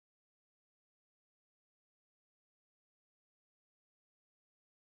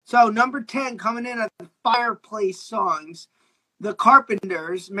So number 10 coming in at the fireplace songs, The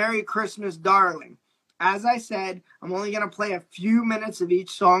Carpenters, Merry Christmas, Darling. As I said, I'm only going to play a few minutes of each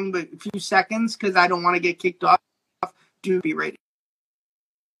song, but a few seconds, because I don't want to get kicked off. Do be rated.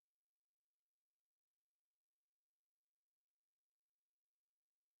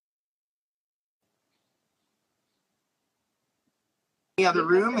 The other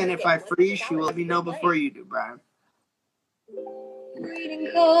room, and if I freeze, she will let me know before you do, Brian. Greeting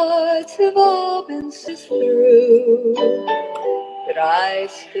cards have all been sifted through, but I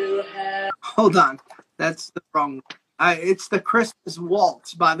still have. Hold on, that's the wrong one. It's the Christmas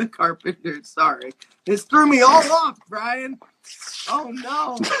Waltz by the Carpenters. Sorry, this threw me all off, Brian. Oh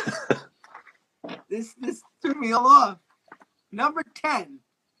no, this threw me all off. Number 10,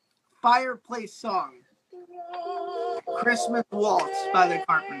 fireplace song, Christmas Waltz by the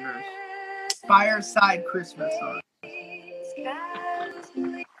Carpenters. Fireside Christmas song.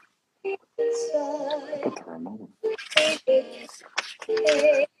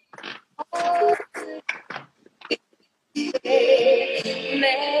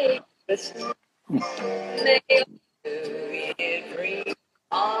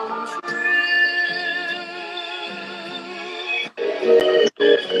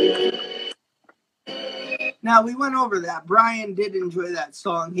 Now, we went over that. Brian did enjoy that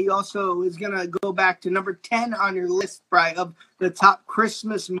song. He also is going to go back to number 10 on your list, Brian, of the top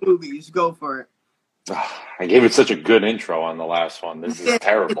Christmas movies. Go for it. I gave it such a good intro on the last one. This is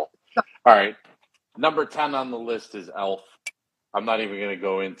terrible. All right. Number 10 on the list is Elf. I'm not even going to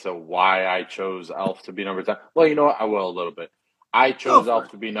go into why I chose Elf to be number 10. Well, you know what? I will a little bit. I chose Elf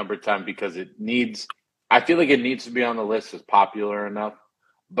to be number 10 because I feel like it needs to be on the list. It's popular enough.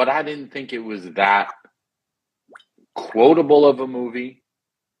 But I didn't think it was that quotable of a movie,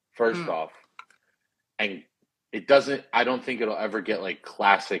 first off. And I don't think it'll ever get like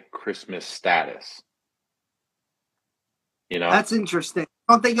classic Christmas status. You know? That's interesting.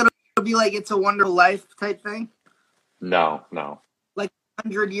 I don't think it'll be like It's a Wonderful Life type thing? No. Like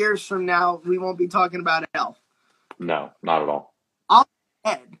 100 years from now, we won't be talking about Elf. No, not at all. I'll be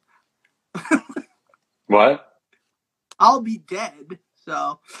dead. What? I'll be dead,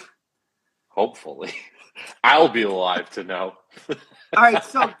 so. Hopefully. I'll be alive to know. All right,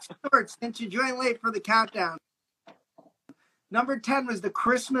 so, Stuart, since you joined late for the countdown, number 10 was The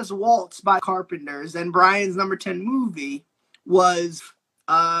Christmas Waltz by Carpenters, and Brian's number 10 movie was,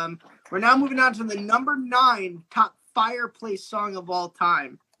 we're now moving on to the number 9 top fireplace song of all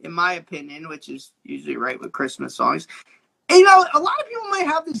time, in my opinion, which is usually right with Christmas songs. And, you know, a lot of people might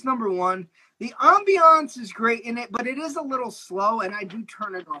have this number 1. The ambiance is great in it, but it is a little slow, and I do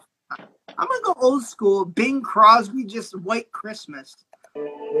turn it off. I'm going to go old school. Bing Crosby, just White Christmas.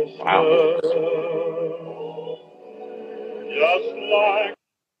 Wow. Just like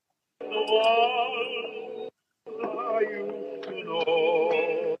the one I used to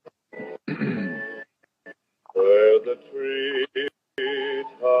know, where the treetops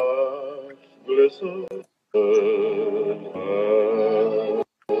glisten.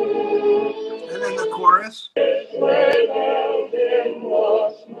 And then the chorus.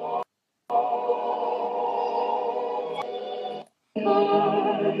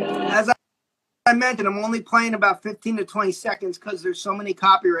 As I mentioned, I'm only playing about 15 to 20 seconds because there's so many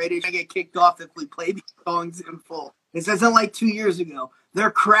copyright issues. I get kicked off if we play these songs in full. This isn't like 2 years ago.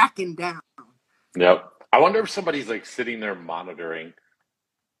 They're cracking down. Yep. I wonder if somebody's like sitting there monitoring.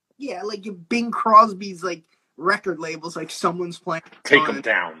 Yeah, like if Bing Crosby's like record labels, like someone's playing. Take them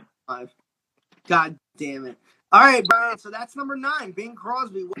down. God damn it. All right, Brian. So that's number 9, Bing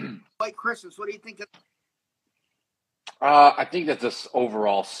Crosby, White Christmas. What do you think? I think that's this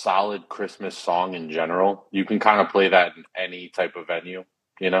overall solid Christmas song in general. You can kind of play that in any type of venue,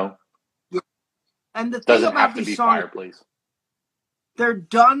 you know? Yeah. And the thing doesn't about have to these be songs, fireplace. They're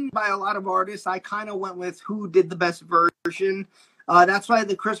done by a lot of artists. I kind of went with who did the best version. That's why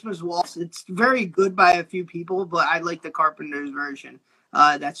the Christmas Waltz, it's very good by a few people, but I like the Carpenters version.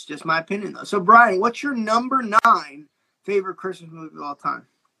 That's just my opinion, though. So, Brian, what's your number 9 favorite Christmas movie of all time?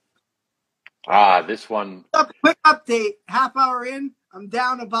 This one. Quick update. Half hour in, I'm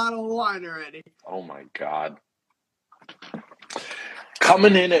down a bottle of wine already. Oh, my God.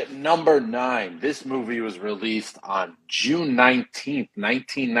 Coming in at number 9, this movie was released on June 19th,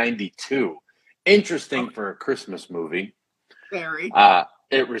 1992. Interesting for a Christmas movie. Very.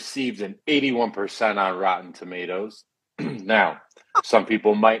 It received an 81% on Rotten Tomatoes. Now, some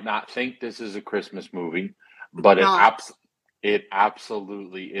people might not think this is a Christmas movie, but it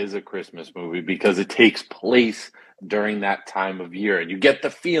absolutely is a Christmas movie because it takes place during that time of year. And you get the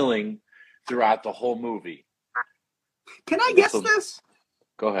feeling throughout the whole movie. Can I guess this?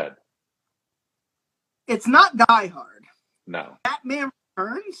 Go ahead. It's not Die Hard. No. Batman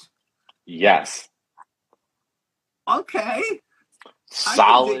Returns? Yes. Okay.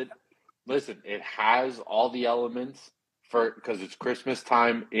 Solid. Listen, it has all the elements because it's Christmas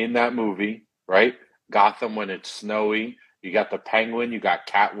time in that movie, right? Gotham when it's snowy. You got the Penguin. You got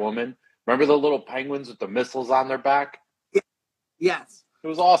Catwoman. Remember the little penguins with the missiles on their back? Yes. It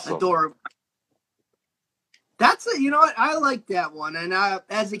was awesome. Adorable. You know what? I like that one. And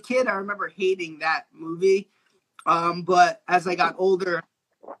as a kid, I remember hating that movie. But as I got older,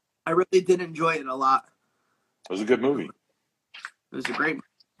 I really did enjoy it a lot. It was a good movie. It was a great movie.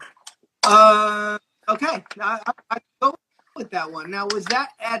 Okay. I go with that one. Now, was that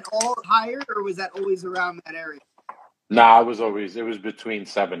at all higher, or was that always around that area? Nah, it was between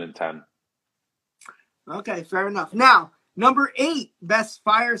 7 and 10. Okay, fair enough. Now, number 8, best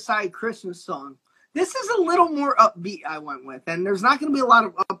fireside Christmas song. This is a little more upbeat I went with, and there's not going to be a lot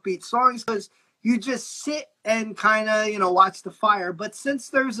of upbeat songs because you just sit and kind of, watch the fire. But since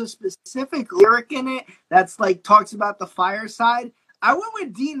there's a specific lyric in it that's like talks about the fireside, I went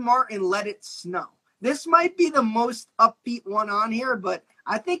with Dean Martin, Let It Snow. This might be the most upbeat one on here, but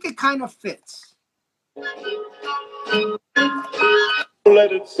I think it kind of fits.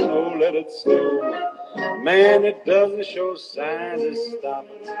 Let it snow, let it snow. Man, it doesn't show signs of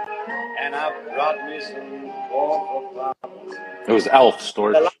stopping. And I've brought me some corn for popping. It was Elf,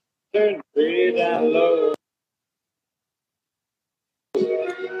 Storch. Turn way down low.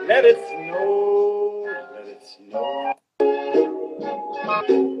 Let it snow, let it snow.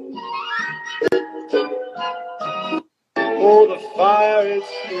 Oh, the fire is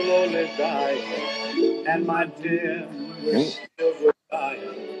slowly dying, and my dear, we're still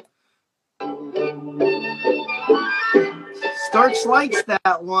dying. Storch likes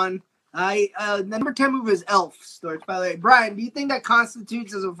that one. The number 10 movie is Elf, Storch, by the way. Brian, do you think that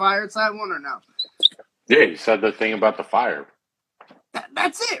constitutes as a fireside one or no? Yeah, you said the thing about the fire.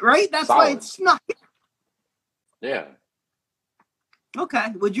 That's it, right? That's Solid. why it's snuck. Yeah. Okay.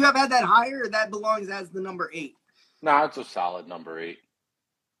 Would you have had that higher, or that belongs as the number 8? Nah, it's a solid number 8.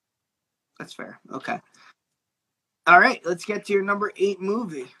 That's fair. Okay. All right. Let's get to your number 8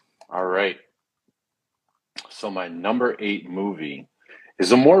 movie. All right. So my number 8 movie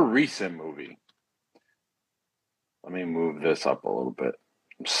is a more recent movie. Let me move this up a little bit.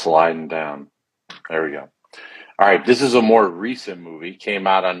 I'm sliding down. There we go. All right. This is a more recent movie. Came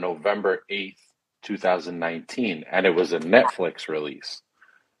out on November 8th, 2019, and it was a Netflix release.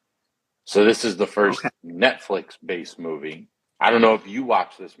 So this is the first Netflix-based movie. I don't know if you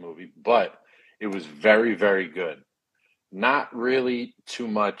watched this movie, but it was very, very good. Not really too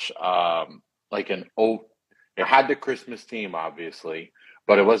much it had the Christmas theme, obviously,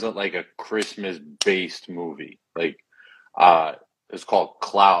 but it wasn't like a Christmas-based movie. Like, it's called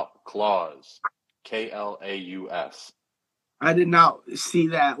Klaus, Klaus. I did not see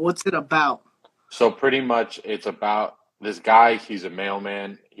that. What's it about? So pretty much it's about this guy. He's a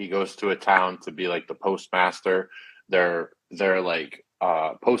mailman. He goes to a town to be like the postmaster. Their like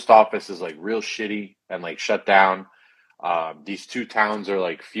post office is like real shitty and like shut down. These two towns are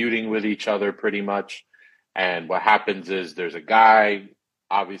like feuding with each other pretty much. And what happens is there's a guy.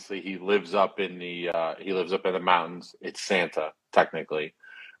 Obviously, he lives up in the mountains. It's Santa, technically,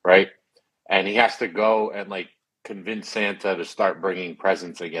 right? And he has to go and like convince Santa to start bringing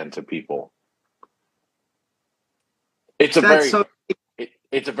presents again to people. It's a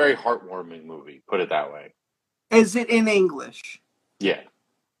very heartwarming movie. Put it that way. Is it in English? Yeah.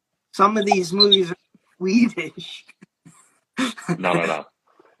 Some of these movies are Swedish. No.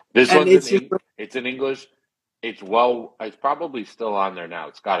 This one's it's in English. It's probably still on there now.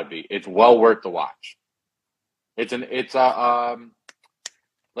 It's got to be. It's well worth the watch. It's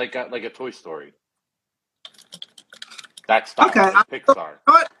like a Toy Story. That style. Okay, Like Pixar.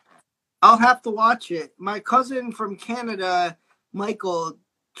 I'll have to watch it. My cousin from Canada, Michael,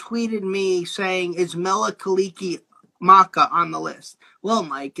 tweeted me saying, "Is Mela Kaliki Maka on the list?" Well,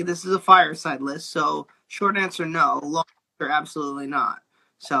 Mike, this is a fireside list, so short answer, no. Long answer, absolutely not.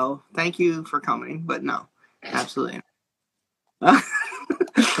 So thank you for coming, but no, absolutely not.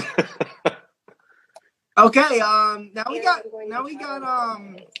 Okay, now we got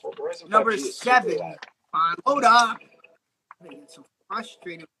number 7 on. Hold up. It's so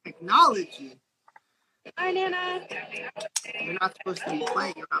frustrating with technology. Hi, Nana. You're not supposed to be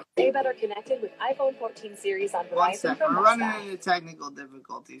playing around. Stay better connected with iPhone 14 series on One Verizon second. from We're Moscow. running into technical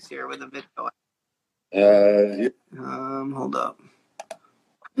difficulties here with the video. Hold up. How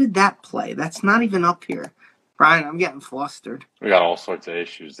did that play? That's not even up here. Brian, I'm getting flustered. We got all sorts of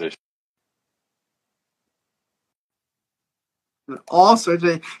issues this. all sorts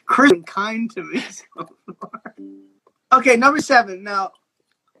of Chris been kind to me so far. Okay, number 7. Now,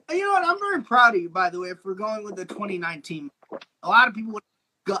 you know what? I'm very proud of you, by the way, if we're going with the 2019. A lot of people would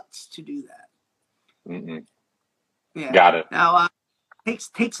have guts to do that. Mm-mm. Yeah. Got it. Now,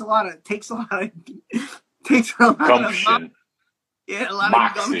 takes a lot of Gumption. Yeah, a lot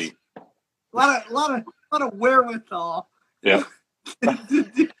Moxie. of gumption. A lot of wherewithal. Yep. To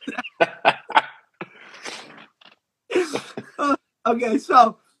do that. Okay,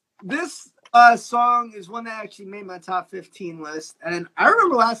 so this song is one that actually made my top 15 list. And I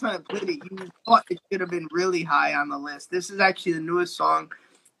remember last time I played it, you thought it should have been really high on the list. This is actually the newest song.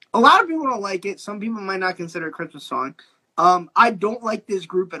 A lot of people don't like it. Some people might not consider it a Christmas song. I don't like this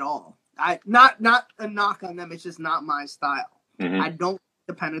group at all. Not a knock on them. It's just not my style. Mm-hmm. I don't like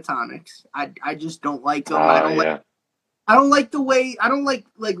the Pentatonics. I just don't like them. I don't like the way. I don't like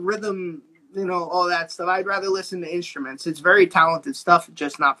rhythm. You know, all that stuff. I'd rather listen to instruments. It's very talented stuff,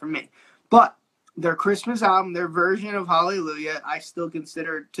 just not for me. But their Christmas album, their version of Hallelujah, I still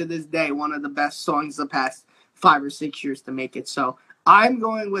consider to this day one of the best songs the past 5 or 6 years to make it. So I'm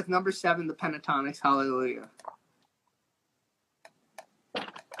going with number 7, the Pentatonics, Hallelujah.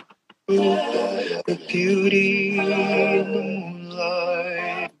 The beauty of the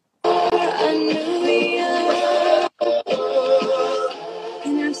moonlight.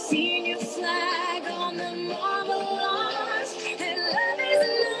 And I've seen your flag on the marvelous. And love is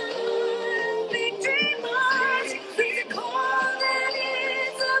not a victory march. It's a call that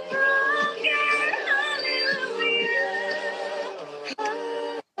is a broken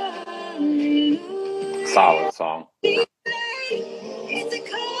hallelujah. Solid song. It's a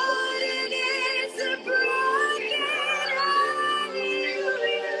call that is a broken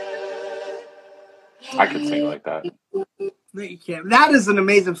hallelujah. I could sing like that. No, you can't. That is an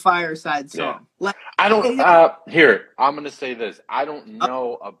amazing fireside song. Yeah. I don't. Here, I'm going to say this. I don't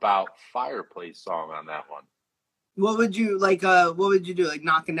know about Fireplace song on that one. What would you like? What would you do? Like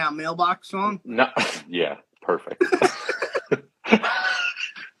knocking down mailbox song? No. Yeah. Perfect.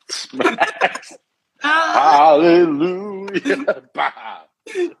 Smacks. Hallelujah. Bah.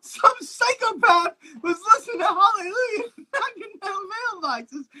 Some psychopath was listening to Hallelujah knocking down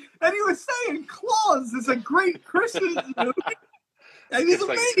mailboxes, and he was saying Claus is a great Christmas movie. And he's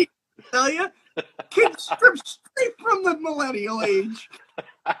amazing, I tell you. Kid stripped straight from the millennial age.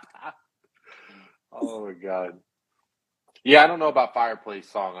 Oh my God. Yeah, I don't know about Fireplace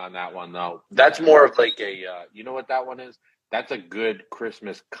song on that one though. That's more of like a, you know what that one is? That's a good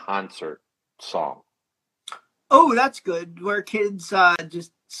Christmas concert song. Oh, that's good. Where kids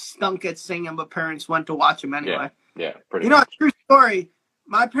just stunk at singing, but parents went to watch them anyway. Yeah, pretty much. much. True story.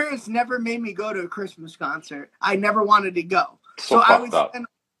 My parents never made me go to a Christmas concert. I never wanted to go. So I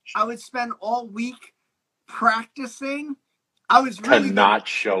would spend all week practicing. I was really to not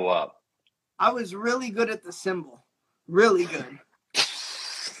show up. I was really good at the cymbal. Really good.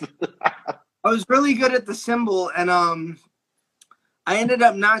 I was really good at the cymbal, and I ended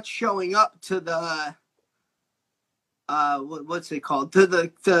up not showing up to the what's it called? To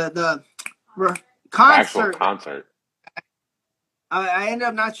the concert. Actual concert. I ended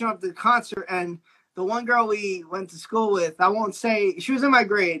up not showing up to the concert, and the one girl we went to school with, I won't say, she was in my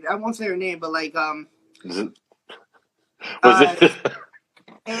grade. I won't say her name, but like was it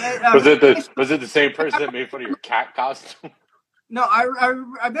the same person that made fun of your cat costume? No,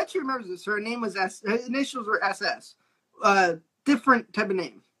 I bet you remember this. Her name was her initials were SS. Different type of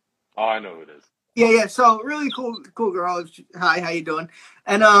name. Oh, I know who it is. Yeah. So really cool girl. Hi, how you doing?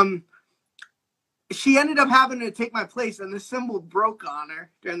 And she ended up having to take my place, and the cymbal broke on her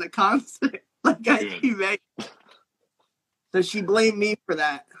during the concert. Like she made. So she blamed me for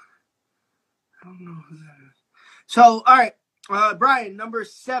that. I don't know who that is. So all right, Brian, number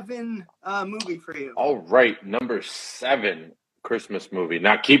 7 movie for you. All right, number 7 Christmas movie.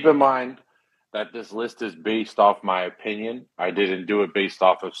 Now keep in mind that this list is based off my opinion. I didn't do it based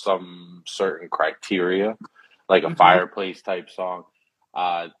off of some certain criteria, like a Fireplace type song.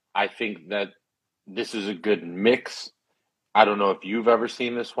 I think that this is a good mix. I don't know if you've ever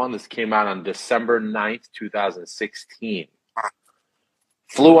seen this one. This came out on December 9th, 2016.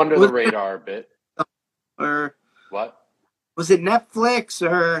 Flew under the radar a bit. Or what? Was it Netflix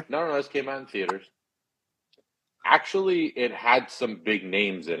or? No, this came out in theaters. Actually, it had some big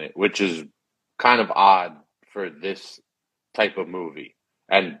names in it, which is kind of odd for this type of movie,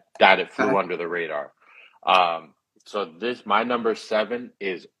 and that it flew under the radar. So my number 7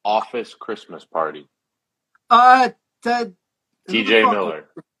 is Office Christmas Party. T.J. Miller.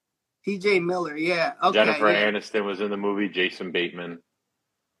 T.J. Miller, yeah. Okay. Jennifer Aniston was in the movie. Jason Bateman.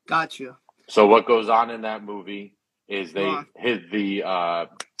 Got you. So what goes on in that movie is Go on.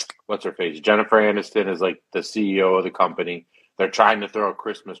 what's her face? Jennifer Aniston is like the CEO of the company. They're trying to throw a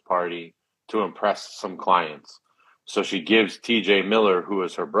Christmas party to impress some clients. So she gives TJ Miller, who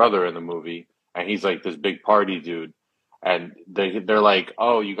is her brother in the movie, and he's like this big party dude. And they're like,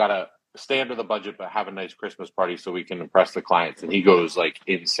 oh, you got to stay under the budget, but have a nice Christmas party so we can impress the clients. And he goes like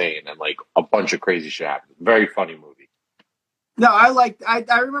insane and like a bunch of crazy shit happens. Very funny movie. No, I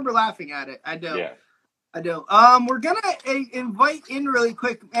remember laughing at it. I do. Yeah. I do. We're gonna invite in really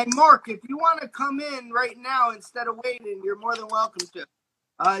quick. And Mark, if you want to come in right now instead of waiting, you're more than welcome to.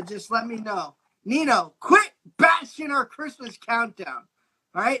 Just let me know. Nino, quit bashing our Christmas countdown.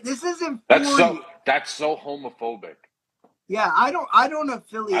 All right, this isn't. That's so homophobic. Yeah, I don't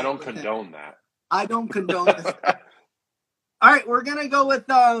affiliate. I don't condone that. I don't condone this. All right, we're gonna go with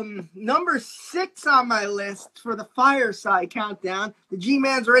number 6 on my list for the fireside countdown. The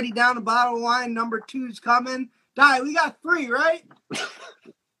G-Man's already down the bottom of the line. Number 2's coming. Die, we got 3, right?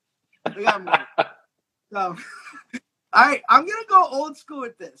 We got more. So, all right, I'm gonna go old school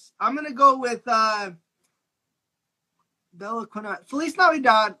with this. I'm gonna go with Bella Quinat. Feliz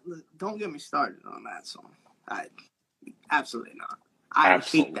Navidad. Don't get me started on that song. Absolutely not.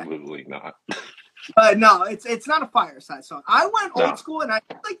 Absolutely not. No, it's not a fireside song. I went old school, and I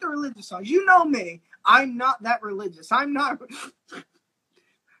like the religious songs. You know me. I'm not that religious. I'm not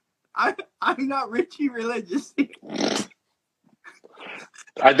Richie religious.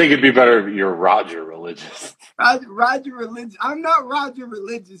 I think it'd be better if you're Roger religious. Roger religious. I'm not Roger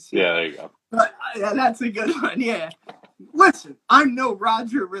religious here. Yeah, there you go. But, yeah, that's a good one. Yeah. Listen, I'm no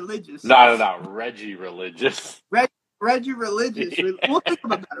Roger religious. No. Reggie religious. Reggie religious. Yeah. We'll think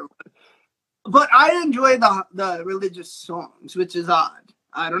of a better one. But I enjoy the religious songs, which is odd.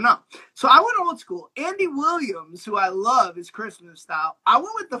 I don't know. So I went old school. Andy Williams, who I love, is Christmas style. I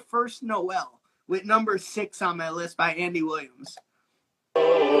went with The First Noel with number 6 on my list by Andy Williams.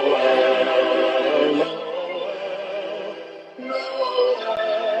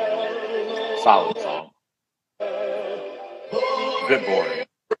 Solid song. A bit boring.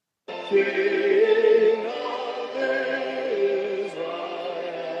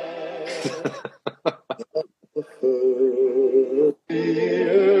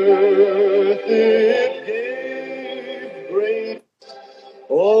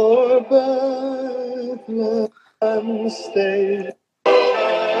 Or Bethlehem stay.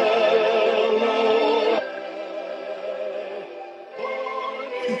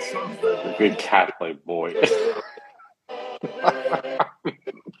 A good cat play, boy.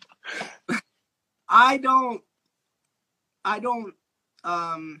 I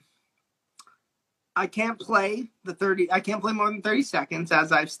can't play I can't play more than 30 seconds,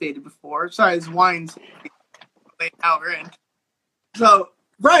 as I've stated before. Sorry, this wine's late hour in. So,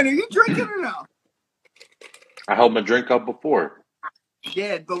 Brian, are you drinking or no? I held my drink up before. You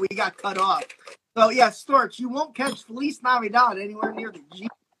did, but we got cut off. So, yeah, Storch, you won't catch Feliz Navidad anywhere near the G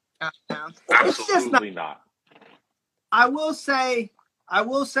countdown. Absolutely not. I will say,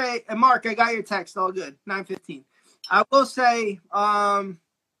 and Mark, I got your text, all good, 9:15. I will say,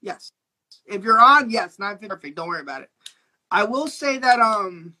 yes. If you're on, yes, 9:15, perfect. Don't worry about it. I will say that,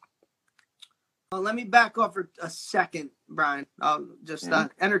 let me back off for a second, Brian. I'll just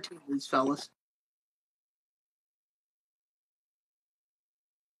entertain these fellas.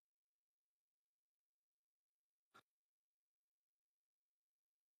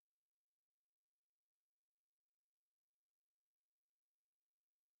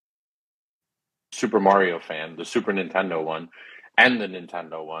 Super Mario fan, the Super Nintendo one and the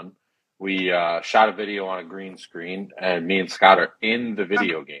Nintendo one. We shot a video on a green screen, and me and Scott are in the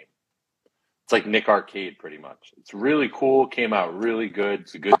video game. It's like Nick Arcade, pretty much. It's really cool. Came out really good.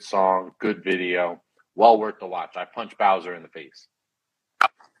 It's a good song, good video. Well worth the watch. I punched Bowser in the face.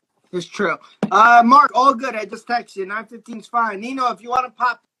 It's true. Mark, all good. I just texted you. 9:15's fine. Nino, if you want to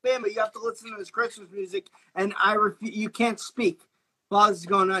pop in, but you have to listen to this Christmas music, and you can't speak while this is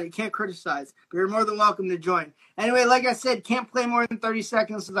going on. You can't criticize. You're more than welcome to join. Anyway, like I said, can't play more than 30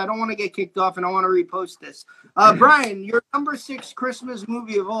 seconds because I don't want to get kicked off and I want to repost this. Brian, your number 6 Christmas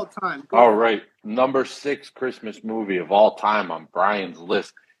movie of all time. All right. Number 6 Christmas movie of all time on Brian's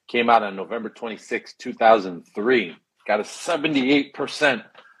list came out on November 26, 2003. Got a 78%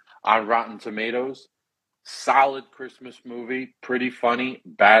 on Rotten Tomatoes. Solid Christmas movie. Pretty funny.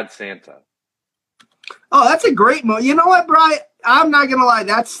 Bad Santa. Oh, that's a great movie. You know what, Brian? I'm not going to lie.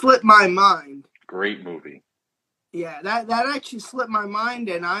 That slipped my mind. Great movie. Yeah, that actually slipped my mind,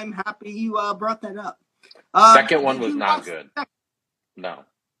 and I'm happy you brought that up. Second one was not good. No.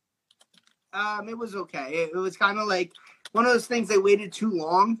 It was okay. It was kind of like one of those things they waited too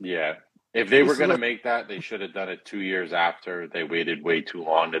long. Yeah. If they were This is going to like- make that, they should have done it 2 years after. They waited way too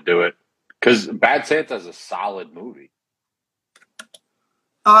long to do it. Because Bad Santa is a solid movie.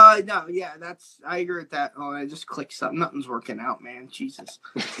 No, yeah, I agree with that. Oh, I just clicked something. Nothing's working out, man. Jesus.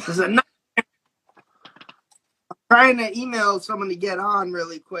 I'm trying to email someone to get on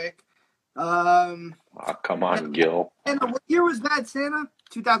really quick. Oh, come on, Gil. And what year was Bad Santa?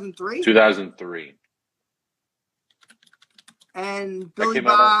 2003? 2003. And Billy came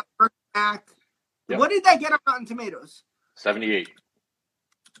out Bob, Mac. Yep. What did that get on Rotten Tomatoes? 78.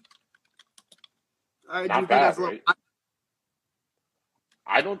 Do you Not think bad, that's a little right?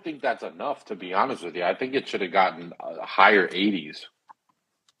 I don't think that's enough, to be honest with you. I think it should have gotten higher 80s.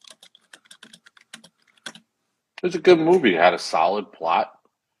 It was a good movie. It had a solid plot.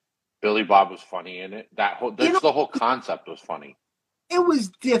 Billy Bob was funny in it. The whole concept was funny. It was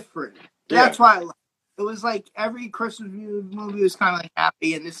different. Yeah. That's why I liked it. It was like every Christmas movie was kind of like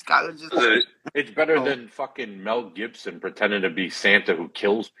happy, and this guy was just. It's better than fucking Mel Gibson pretending to be Santa who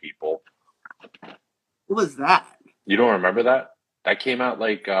kills people. What was that? You don't remember that? That came out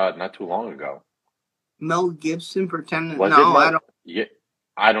like not too long ago. Mel Gibson pretending? Was no, it I don't. Yeah,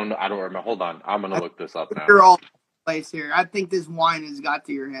 I don't know. I don't remember. Hold on, I'm gonna look this up now. You're all over the place here. I think this wine has got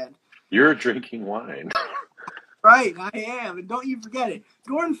to your head. You're drinking wine. Right, I am, and don't you forget it.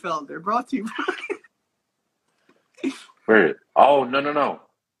 Dornfelder, brought to you. Where? Oh no.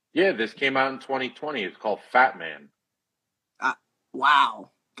 Yeah, this came out in 2020. It's called Fat Man. Wow,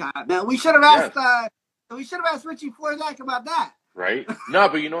 God, man, we should have asked. We should have asked Richie Florzak about that. Right? No,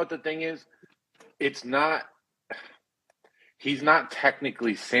 but you know what the thing is? It's not. He's not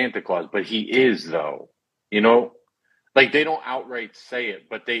technically Santa Claus, but he is, though. You know, like they don't outright say it,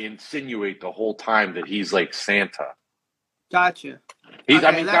 but they insinuate the whole time that he's like Santa. Gotcha. He's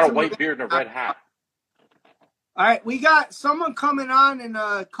got a white beard and a red hat. All right, we got someone coming on in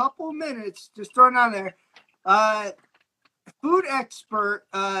a couple minutes. Just throwing on there. Food expert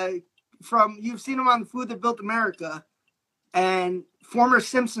from, you've seen him on Food That Built America, and former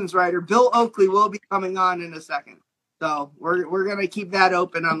Simpsons writer Bill Oakley will be coming on in a second. So we're gonna keep that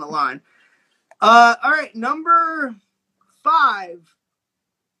open on the line. All right, number 5.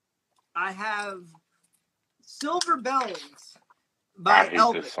 I have Silver Bells by I hate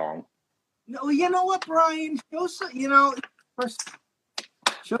Elvis. this song. No, you know what, Brian? Show some, first,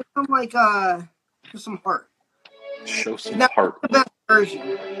 show some show some heart. Show some That's heart. the best version.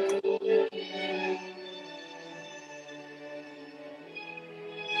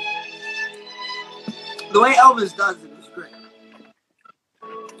 The way Elvis does it is great.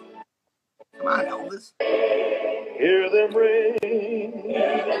 Come on, Elvis. Hear them ring.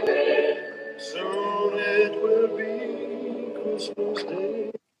 Soon it will be Christmas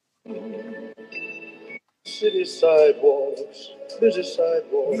Day. City sidewalks, busy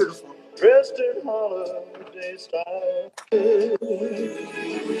sidewalks, Beautiful. dressed in holiday style.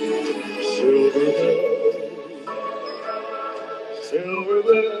 Silver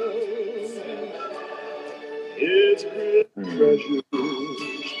bells, it's Christmas treasures.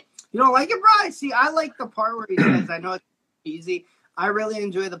 You don't like it, Brian? See, I like the part where he says, I know it's easy. I really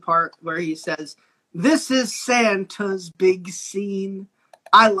enjoy the part where he says, "This is Santa's big scene."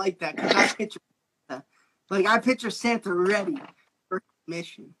 I like that because I picture Santa ready for his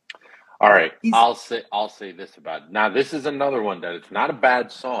mission. All right, I'll say this about it. Now, this is another one that it's not a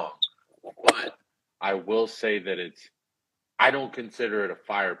bad song, but I will say that I don't consider it a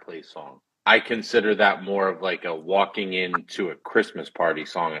fireplace song. I consider that more of like a walking into a Christmas party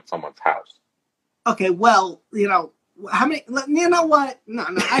song at someone's house. Okay, well, how many? You know what? No,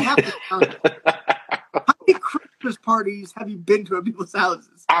 I have to. How many Christmas parties have you been to at people's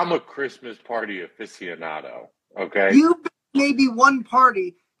houses? I'm a Christmas party aficionado. Okay, You've been maybe one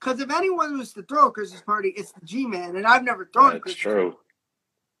party, because if anyone was to throw a Christmas party, it's the G-Man, and I've never thrown a that's Christmas true. party.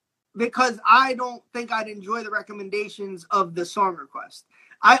 Because I don't think I'd enjoy the recommendations of the song request.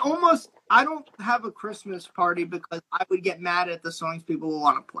 I don't have a Christmas party because I would get mad at the songs people will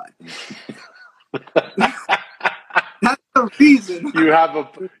want to play. That's the reason. You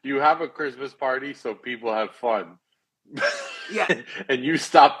have a Christmas party so people have fun. Yeah. And you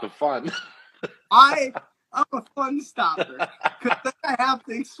stop the fun. I'm a fun stopper. Because then I have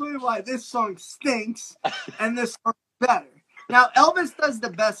to explain why this song stinks and this song's better. Now, Elvis does the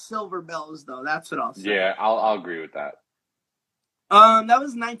best Silver Bells, though. That's what I'll say. Yeah, I'll agree with that. That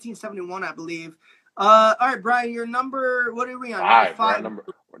was 1971, I believe. All right, Brian, your number, what are we on? 5.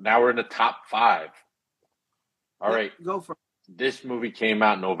 Now we're in the top 5. All right. Go for it. This movie came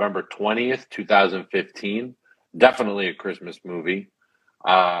out November 20th, 2015. Definitely a Christmas movie.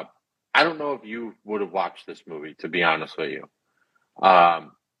 I don't know if you would have watched this movie, to be honest with you.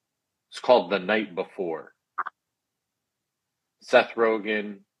 called The Night Before. Seth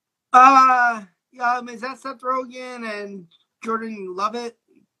Rogen. Is that Seth Rogen and Jordan Levitt?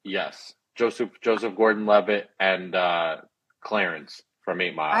 Yes. Joseph Gordon-Levitt and Clarence from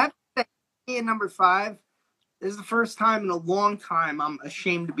 8 Mile. I have to say, at number 5, this is the first time in a long time I'm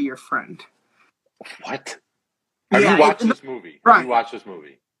ashamed to be your friend. What? Have you watched this movie? Brian, have you watched this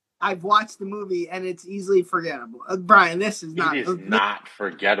movie? I've watched the movie, and it's easily forgettable. Brian, this is not... It is not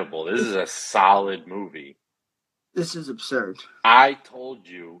forgettable. This is a solid movie. This is absurd. I told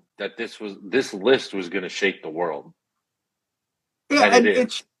you that this list was going to shake the world. Yeah, and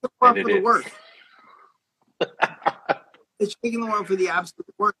it's shaking the world for the is. worst. It's shaking the world for the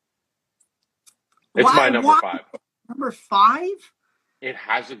absolute worst. It's my number 5. Number 5? It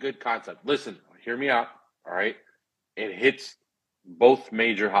has a good concept. Listen, hear me out, all right? It hits both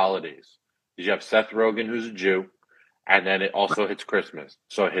major holidays. You have Seth Rogen, who's a Jew, and then it also hits Christmas.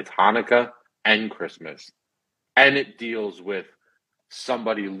 So it hits Hanukkah and Christmas. And it deals with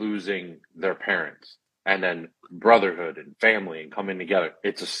somebody losing their parents, and then brotherhood and family and coming together.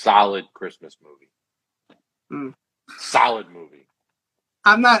 It's a solid Christmas movie. Solid movie.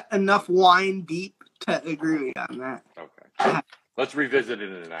 I'm not enough wine deep to agree with you on that. Okay. Let's revisit it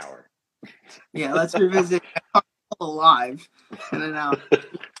in an hour. Yeah, let's revisit it live in an hour.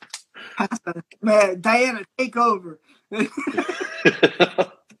 Man, Diana, take over.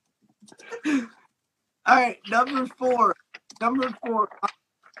 All right, number 4.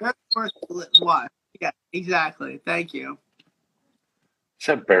 Why? Yeah, exactly. Thank you. Is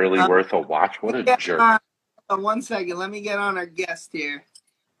that barely worth a watch? What a jerk. 1 second. Let me get on our guest here.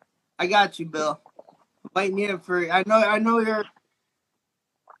 I got you, Bill. Waiting here for you. I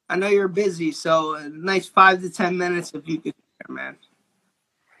know you're busy, so a nice 5 to 10 minutes if you could, man.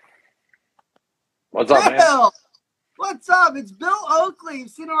 What's up, Bill! Man? What's up? It's Bill Oakley. You've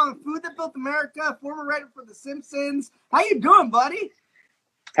seen him on Food That Built America, former writer for The Simpsons. How you doing, buddy?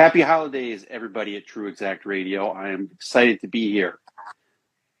 Happy holidays, everybody at True Exact Radio. I am excited to be here.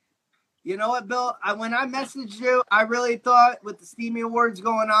 You know what, Bill? When I messaged you, I really thought with the Steamy Awards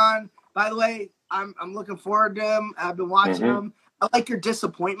going on. By the way, I'm looking forward to them. I've been watching them. I like your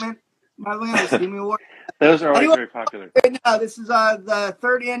disappointment, by the way, on the Steamy Awards. Those are always very popular. No, this is the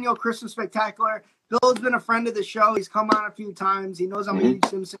 3rd annual Christmas Spectacular. Bill's been a friend of the show. He's come on a few times. He knows I'm a huge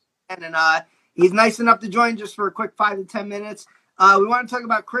Simpson fan, and he's nice enough to join just for a quick 5 to 10 minutes. We want to talk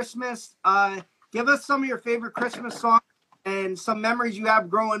about Christmas. Give us some of your favorite Christmas songs and some memories you have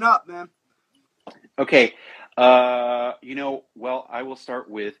growing up, man. Okay. I will start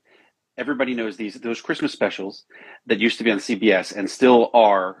with, everybody knows those Christmas specials that used to be on CBS and still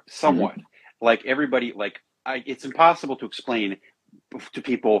are somewhat. Like everybody, it's impossible to explain to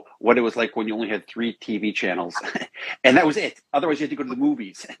people what it was like when you only had 3 TV channels, and that was it. Otherwise, you had to go to the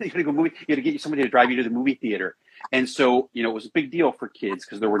movies. You had to get somebody to drive you to the movie theater, and so it was a big deal for kids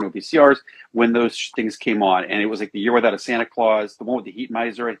because there were no VCRs when those things came on. And it was like The Year Without a Santa Claus, the one with the Heat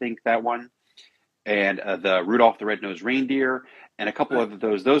Miser, I think that one, and the Rudolph the Red-Nosed Reindeer, and a couple of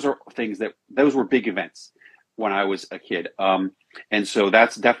those. Those are things those were big events when I was a kid, and so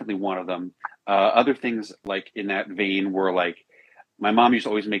that's definitely one of them. Other things like in that vein were like, my mom used to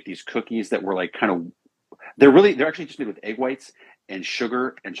always make these cookies that were like they're actually just made with egg whites and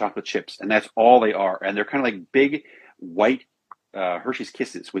sugar and chocolate chips, and that's all they are. And they're kind of like big white Hershey's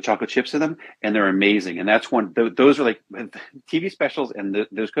Kisses with chocolate chips in them, and they're amazing. And that's one. Those are like TV specials, and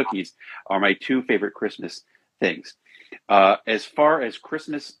those cookies are my 2 favorite Christmas things. As far as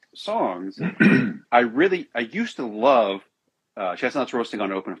Christmas songs, I used to love Chestnuts Roasting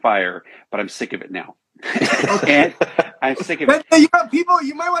on Open Fire, but I'm sick of it now. And I'm sick of it. People,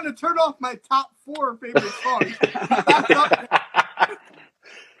 you might want to turn off my top 4 favorite songs.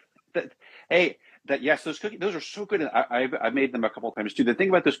 Yes, those cookies, those are so good. I made them a couple of times too. The thing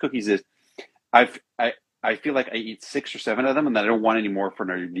about those cookies is, I feel like I eat 6 or 7 of them, and then I don't want any more for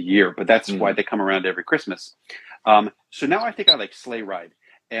another year. But that's why they come around every Christmas. So now I think I like Sleigh Ride,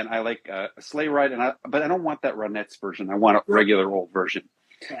 and I like a Sleigh Ride, but I don't want that Ronettes version. I want a regular old version.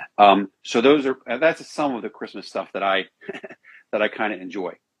 Yeah. So that's some of the Christmas stuff that I kind of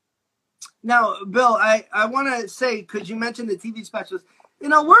enjoy. Now, Bill, I want to say, because you mentioned the TV specials, we're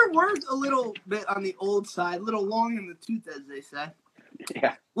a little bit on the old side, a little long in the tooth, as they say.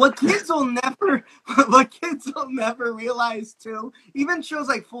 Yeah. What kids will never realize too, even shows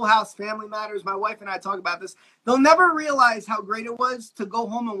like Full House, Family Matters, my wife and I talk about this, they'll never realize how great it was to go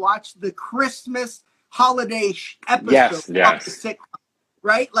home and watch the Christmas holiday episode of the sitcom,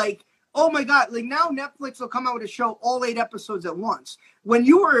 right? Like, oh my God, like now Netflix will come out with a show, all 8 episodes at once. When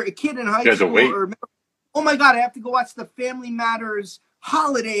you were a kid in high school, oh my God, I have to go watch the Family Matters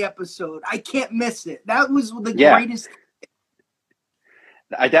holiday episode. I can't miss it. That was the Yeah. greatest.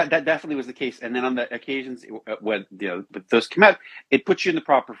 That definitely was the case. And then on the occasions when those come out, it puts you in the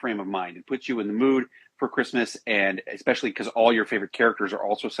proper frame of mind. It puts you in the mood for Christmas, and especially because all your favorite characters are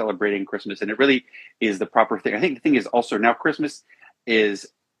also celebrating Christmas, and it really is the proper thing. I think the thing is also now Christmas is,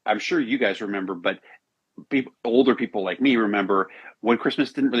 I'm sure you guys remember, but older people like me remember when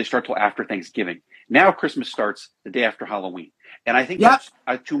Christmas didn't really start till after Thanksgiving. Now Christmas starts the day after Halloween, and I think that's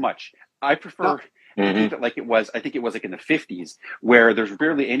too much. I prefer. I think that like it was like in the 50s where there's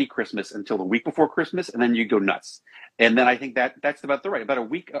barely any Christmas until the week before Christmas, and then you go nuts. And then I think that's about about a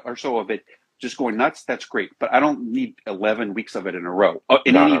week or so of it just going nuts. That's great, but I don't need 11 weeks of it in a row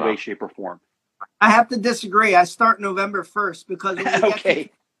in any way, shape, or form. I have to disagree. I start November 1st because when we okay.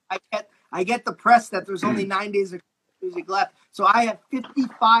 I get the press that there's only 9 days of music left, so I have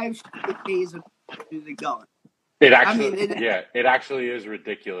 55 days of music going. It actually, it actually is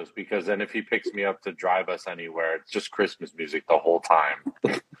ridiculous because then if he picks me up to drive us anywhere, it's just Christmas music the whole time.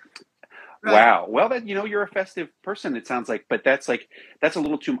 Right. Wow. Well, then you're a festive person. It sounds like, but that's a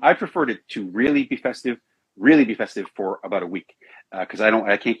little too. I preferred it to really be festive for about a week because I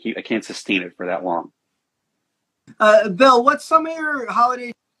can't sustain it for that long. Bill, what's some of your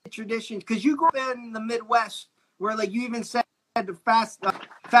holiday traditions? Because you grew up in the Midwest, where like you even said the fast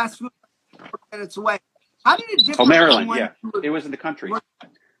food 4 minutes away. How did it differ? Oh, Maryland, it was in the country.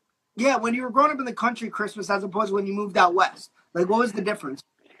 Yeah, when you were growing up in the country, Christmas, as opposed to when you moved out west. Like, what was the difference?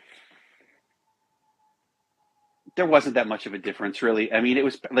 There wasn't that much of a difference, really. I mean, it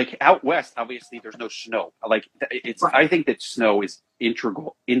was like out west. Obviously, there's no snow. Like it's. Right. I think that snow is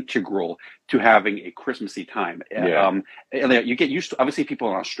integral to having a Christmassy time. Yeah. You get used to. Obviously, people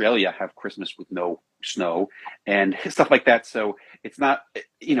in Australia have Christmas with no snow and stuff like that. So it's not.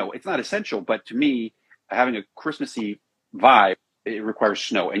 It's not essential. But to me, having a Christmassy vibe, it requires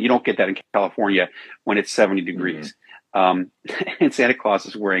snow, and you don't get that in California when it's 70 degrees. And Santa Claus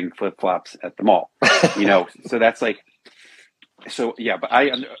is wearing flip-flops at the mall, so that's like, so yeah, but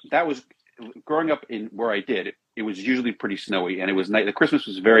that was growing up in where I did, it was usually pretty snowy, and it was night. The Christmas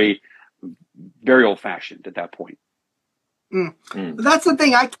was very, very old fashioned at that point. That's the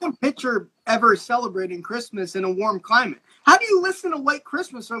thing. I can't picture ever celebrating Christmas in a warm climate. How do you listen to White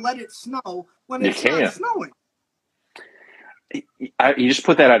Christmas or Let It Snow when it's not snowing? You just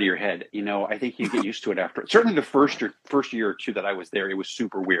put that out of your head. I think you get used to it after. Certainly the first year or two that I was there, it was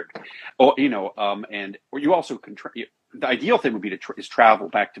super weird. And you also the ideal thing would be is travel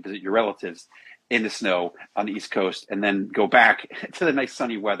back to visit your relatives in the snow on the East Coast, and then go back to the nice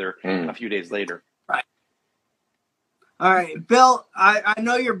sunny weather a few days later. Right. All right, Bill, I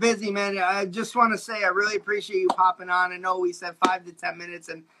know you're busy, man. I just want to say I really appreciate you popping on. I know we said 5 to 10 minutes,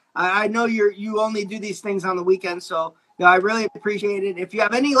 and I know you only do these things on the weekend, so I really appreciate it. If you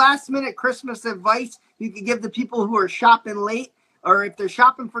have any last-minute Christmas advice you could give the people who are shopping late, or if they're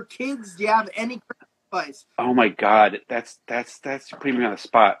shopping for kids, do you have any Christmas advice? Oh my God, that's putting me on the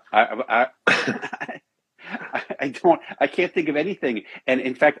spot. I can't think of anything. And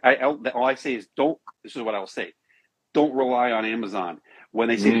in fact, all I say is this is what I'll say. Don't rely on Amazon. When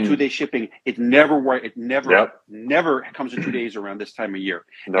they say the 2-day shipping, it never comes in 2 days around this time of year.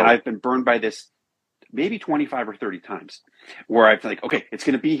 Nope. And I've been burned by this maybe 25 or 30 times where I've like, okay, it's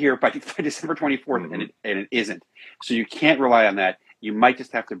going to be here by December 24th, and it isn't. So you can't rely on that. You might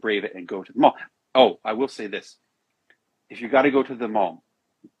just have to brave it and go to the mall. Oh, I will say this. If you got to go to the mall,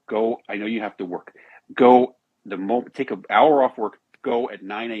 go. I know you have to work. Go the moment, take an hour off work, go at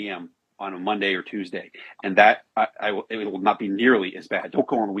 9 a.m. on a Monday or Tuesday, and that it will not be nearly as bad. Don't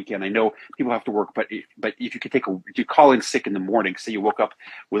go on the weekend. I know people have to work, but if you could if you call in sick in the morning, say you woke up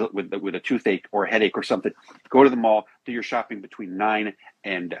with a toothache or a headache or something, go to the mall, do your shopping between 9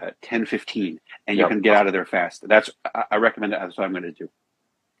 and 10:15, and you can get out of there fast. I recommend that. That's what I'm going to do.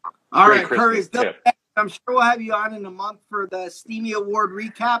 All right, Curry. I'm sure we'll have you on in a month for the Steamy Award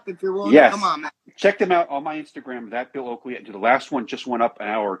recap if you're willing to come on, man. Check them out on my Instagram, that Bill Oakley. The last one just went up an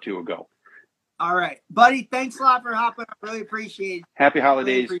hour or two ago. All right, buddy. Thanks a lot for hopping on. Really appreciate it. Happy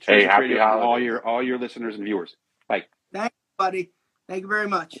holidays. Hey, happy holidays. All your listeners and viewers. Bye. Thanks, buddy. Thank you very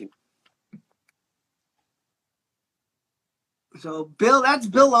much. So, Bill, that's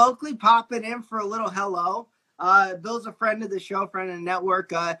Bill Oakley popping in for a little hello. Bill's a friend of the show, friend of the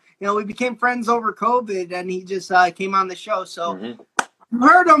network. We became friends over COVID, and he just came on the show. So you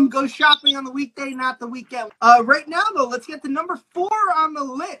heard him. Go shopping on the weekday, not the weekend. Right now, though, let's get to number 4 on the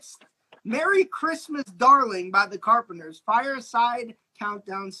list. Merry Christmas, Darling by the Carpenters. Fireside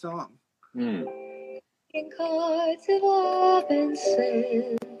Countdown song. Cards have all been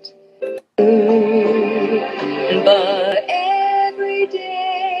sent, but every day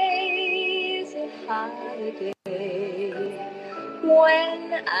holiday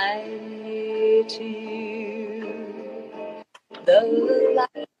when I'm near to you. The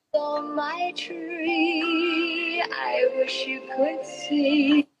lights on my tree, I wish you could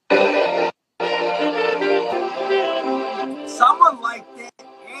see. Someone liked it.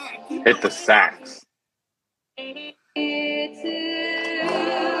 Yeah, keep Hit the sax. It's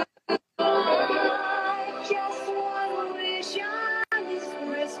just one wish on this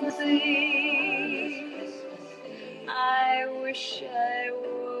Christmas Eve. I wish I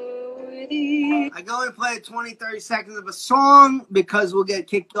were with you. I can only play 20, 30 seconds of a song because we'll get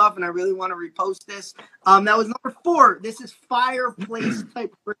kicked off, and I really want to repost this. That was number 4. This is fireplace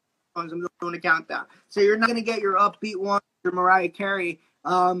type songs. I'm doing a countdown. So you're not going to get your upbeat one, your Mariah Carey.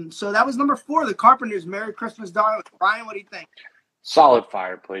 So that was number 4, The Carpenters, Merry Christmas, Darling. Brian, what do you think? Solid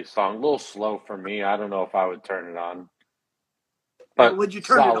fireplace song. A little slow for me. I don't know if I would turn it on. But Would you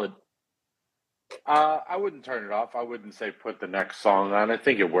turn it solid. I wouldn't turn it off. I wouldn't say put the next song on. I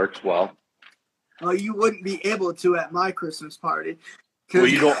think it works well. Oh, you wouldn't be able to at my Christmas party. Well,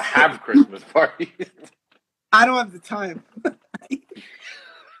 you don't have Christmas parties. I don't have the time.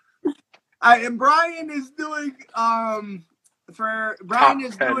 And Brian is doing Top 10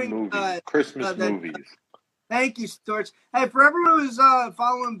 movies. Christmas movies. Thank you, Storch. Hey, for everyone who's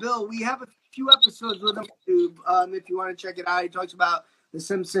following Bill, we have a few episodes with him on YouTube. If you want to check it out, he talks about The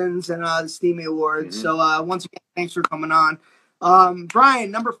Simpsons and the Steamy Awards. Mm-hmm. So once again, thanks for coming on.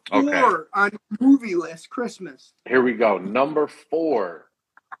 Brian, number 4 on your movie list, Christmas. Here we go. Number 4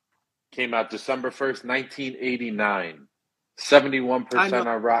 came out December 1st, 1989. 71%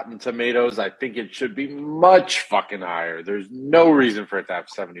 on Rotten Tomatoes. I think it should be much fucking higher. There's no reason for it to have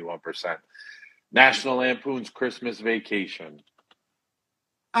 71%. National Lampoon's Christmas Vacation.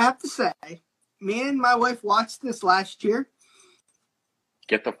 I have to say, me and my wife watched this last year.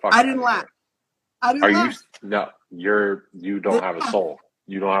 Get the fuck I out didn't of laugh. here. I didn't laugh. No, you don't have a soul.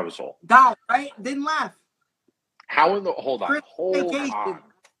 You don't have a soul. Down, right? Didn't laugh. How in the hold on. Christmas Hold Vacation. on.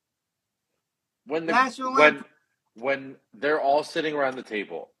 When they're all sitting around the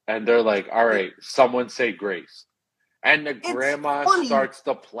table and they're like, all right, someone say grace. And the grandma starts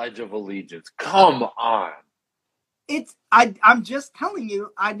the Pledge of Allegiance. Come on. I'm just telling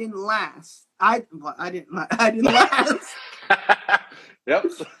you, I didn't last. I didn't last. Yep.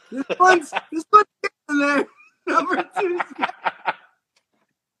 This one's in there. Number 2.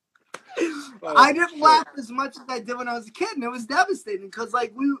 I didn't laugh as much as I did when I was a kid, and it was devastating because,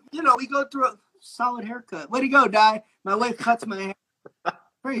 like, we go through a solid haircut. Way to go, Di. My wife cuts my hair.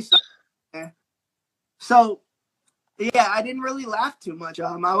 Pretty solid. Yeah. So, yeah, I didn't really laugh too much.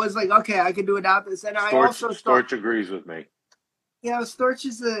 I was like, okay, I can do without this, and I also Storch agrees with me. Storch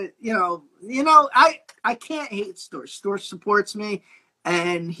is I can't hate Storch. Storch supports me,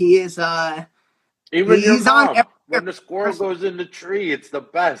 and he is even he's your mom. on When the squirrel goes in the tree, it's the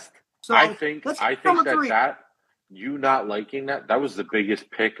best. So I think that you not liking that was the biggest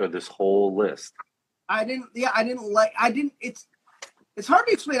pick of this whole list. It's hard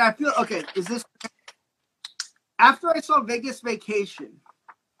to explain. I feel okay. Is this after I saw Vegas Vacation?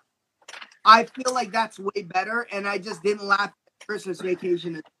 I feel like that's way better, and I just didn't laugh at Christmas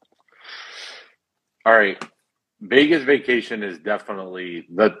Vacation. All right, Vegas Vacation is definitely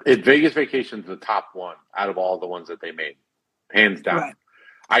Vegas Vacation's the top one out of all the ones that they made, hands down. Right.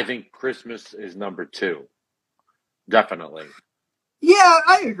 I think Christmas is number 2, definitely. Yeah,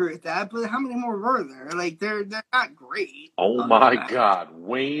 I agree with that. But how many more were there? Like they're not great. Oh my God,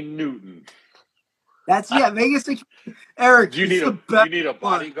 Wayne Newton. That's Vegas. Eric, you need a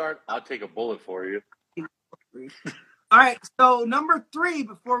bodyguard? I'll take a bullet for you. All right, so number 3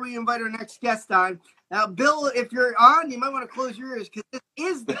 before we invite our next guest on. Now, Bill, if you're on, you might want to close your ears because this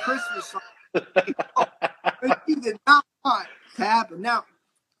is the Christmas song. You did not want to happen. Now,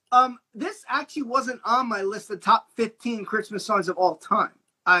 this actually wasn't on my list of top 15 Christmas songs of all time.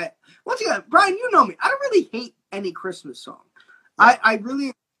 Once again, Brian, you know me. I don't really hate any Christmas song. I really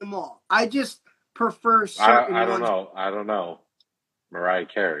hate them all. I just prefer certain ones. I don't know. Mariah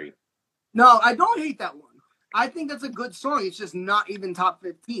Carey. No, I don't hate that one. I think that's a good song. It's just not even top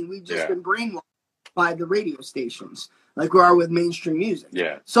 15. We've just been brainwashed by the radio stations, like we are with mainstream music.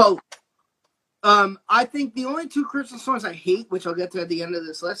 Yeah. So, I think the only 2 Christmas songs I hate, which I'll get to at the end of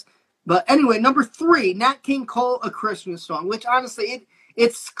this list. But anyway, number 3, Nat King Cole, A Christmas Song, which honestly,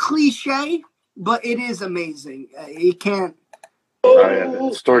 it's cliche, but it is amazing. You can't.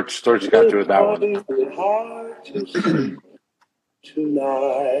 Storch got you with that one.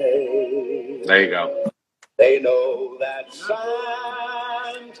 There you go. They know that Santa's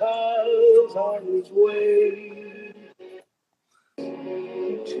on his way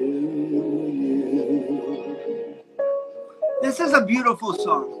to you. This is a beautiful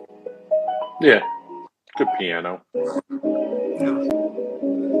song. Yeah. Good piano.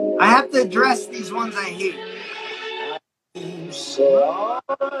 I have to address these ones I hate.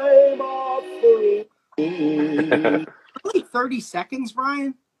 Only 30 seconds,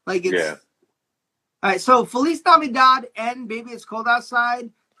 Brian? Like, it's... Yeah. All right, so Feliz Navidad and Baby It's Cold Outside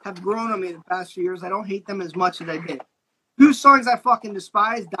have grown on me the past few years. I don't hate them as much as I did. Two songs I fucking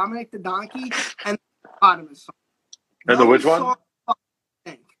despise, Dominic the Donkey and the Hippopotamus song. And the which one? songs I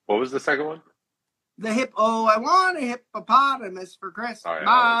think. What was the second one? I want a hippopotamus for Christmas. Oh,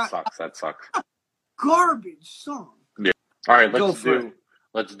 yeah, that sucks. Garbage song. Yeah. All right, Go for it.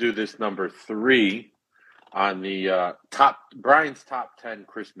 let's do this number 3 on the Brian's top 10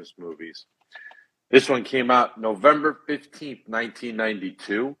 Christmas movies. This one came out November 15th,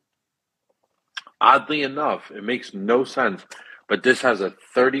 1992. Oddly enough, it makes no sense, but this has a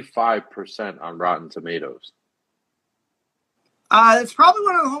 35% on Rotten Tomatoes. It's probably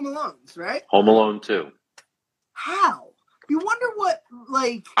one of the Home Alones, right? Home Alone 2. How? You wonder what,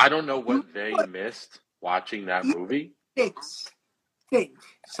 like... I don't know what they missed watching that movie. Think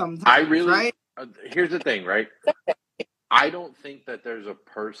sometimes, I really, right? Here's the thing, right? I don't think that there's a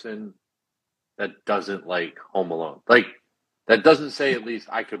person that doesn't like Home Alone. Like, that doesn't say at least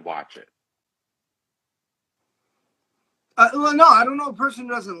I could watch it. Well, no, I don't know a person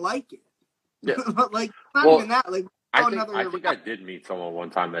who doesn't like it. Yeah. Like, not even that. Like, I think I did meet someone one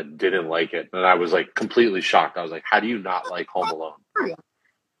time that didn't like it, and I was like completely shocked. I was like, "How do you not like Home Alone?"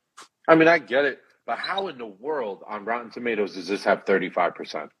 I mean, I get it, but how in the world on Rotten Tomatoes does this have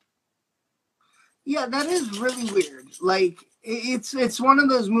 35%? Yeah, that is really weird. Like, it's one of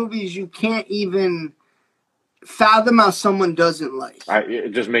those movies you can't even fathom how someone doesn't like.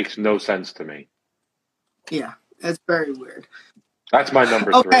 It just makes no sense to me. Yeah, it's very weird. That's my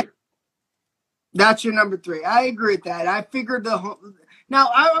number 3. That's your number 3. I agree with that. I figured now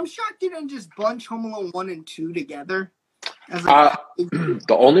I'm shocked you didn't just bunch Home Alone 1 and 2 together. The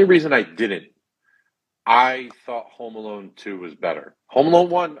only reason I didn't, I thought Home Alone 2 was better. Home Alone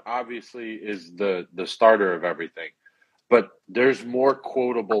 1 obviously is the starter of everything, but there's more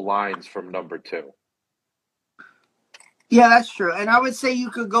quotable lines from number 2. Yeah, that's true. And I would say you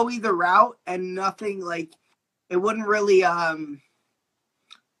could go either route and nothing, like, it wouldn't really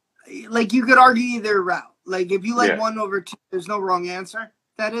like, you could argue either route. Like, if you like 1 over 2, there's no wrong answer.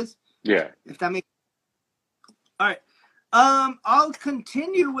 That is. Yeah. If that makes. All right. I'll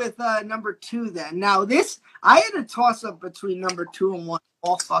continue with number 2 then. Now, this I had a toss up between number 2 and 1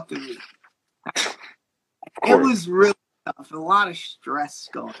 all fucking week. It was really tough. A lot of stress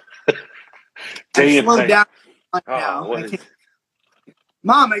going. I slowed down now.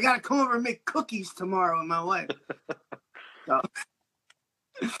 Mom, I gotta come over and make cookies tomorrow with my wife.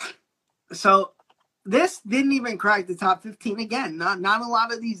 So this didn't even crack the top 15 again. Not a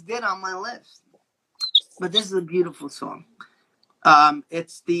lot of these did on my list. But this is a beautiful song.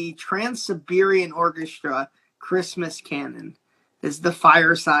 It's the Trans-Siberian Orchestra Christmas Canon. It's the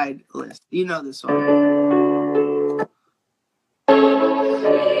Fireside List. You know this song.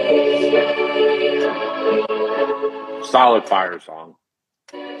 Solid fire song.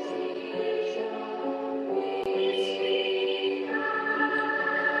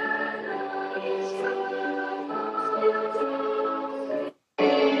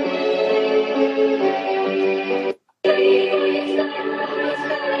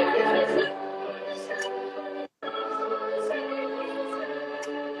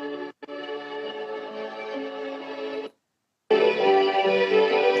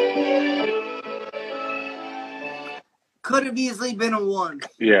 Could have easily been a 1.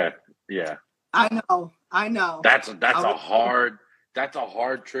 Yeah. I know. That's a hard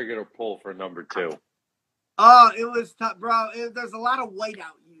trigger to pull for number 2. Oh, it was tough, bro. There's a lot of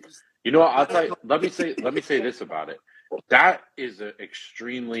whiteout used. You know what? I'll tell you. Let me say this about it. That is an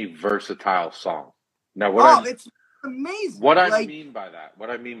extremely versatile song. Now, it's amazing. What I mean by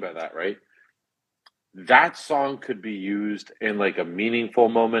that, right? That song could be used in like a meaningful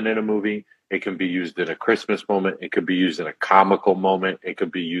moment in a movie. It can be used in a Christmas moment. It could be used in a comical moment. It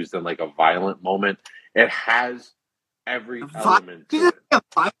could be used in like a violent moment. It has every element to it. A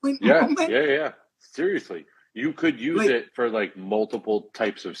violent moment? Yeah. Seriously. You could use it for like multiple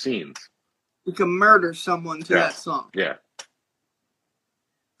types of scenes. You can murder someone to that song. Yeah.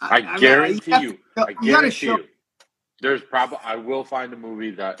 I guarantee you. There's I will find a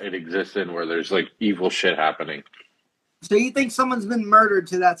movie that it exists in where there's like evil shit happening. So you think someone's been murdered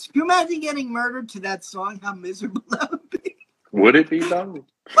to that? Can you imagine getting murdered to that song? How miserable that would be. Would it be though?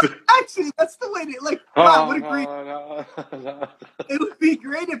 Actually, that's the way to wow, what a great. It would be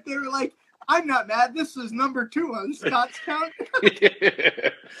great if they were like, I'm not mad. This was number 2 on Scott's count.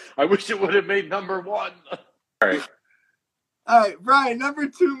 I wish it would have made number 1. All right, Brian, number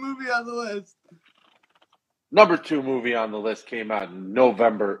 2 movie on the list. Number 2 movie on the list came out on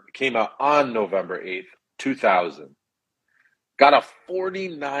November 8th, 2000. Got a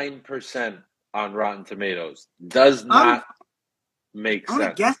 49% on Rotten Tomatoes. Does not make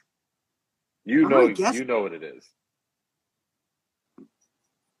sense. Guess. You know what it is.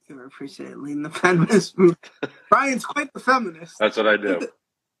 I appreciate it, leading the feminist movie. Brian's quite the feminist. That's what I do. If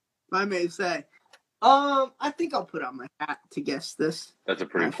I may say. I think I'll put on my hat to guess this. That's a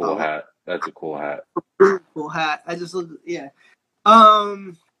pretty cool hat. That's a cool hat. Pretty cool hat. I just looked. Yeah. What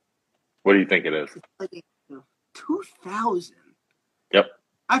do you think it is? 2000. Yep.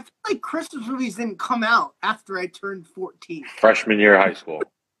 I feel like Christmas movies didn't come out after I turned 14. Freshman year of high school.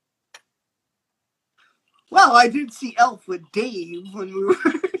 Well, I did see Elf with Dave when we were.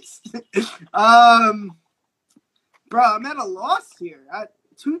 Bro, I'm at a loss here.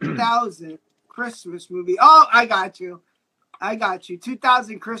 2000 Christmas movie. Oh, I got you.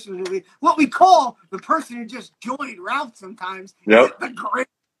 2000 Christmas movie. What we call the person who just joined Ralph sometimes. Yep. The Grinch.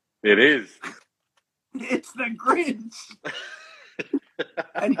 It is. It's the Grinch.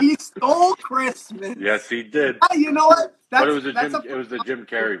 And he stole Christmas. Yes, he did. You know what? But it was the Jim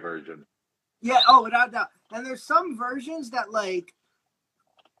Carrey version. Yeah, oh, without doubt. And there's some versions that, like,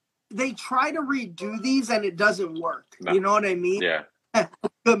 they try to redo these and it doesn't work. No. You know what I mean? Yeah.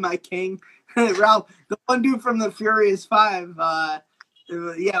 Good, my king. Ralph, the one dude from the Furious 5, I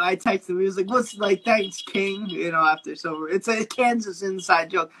texted him. He was like, what's, like, thanks, king, after. So it's a Kansas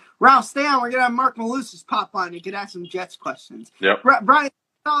inside joke. Ralph, stay on. We're going to have Mark Malusis pop on. You can ask some Jets questions. Yep. Brian,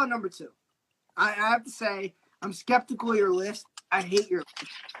 solid number 2. I have to say, I'm skeptical of your list. I hate your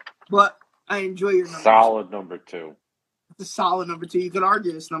list. But I enjoy your number. Solid number 2. It's a solid number 2. You could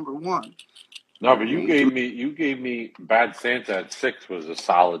argue it's number 1. No, but you gave me Bad Santa at 6 was a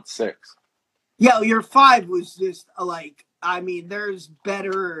solid 6. Yeah, your 5 was just there's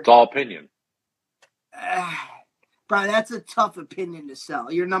better. It's all opinion. Bro, that's a tough opinion to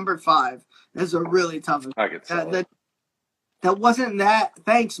sell. Your number 5 is a really tough opinion. I could sell it. That wasn't that.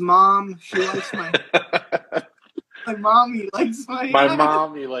 Thanks, Mom. She likes my. My mommy likes my hat. My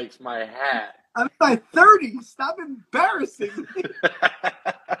mommy likes my hat. I'm in my 30s. Stop embarrassing me.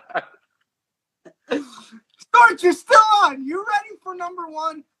 Storch, you're still on. You ready for number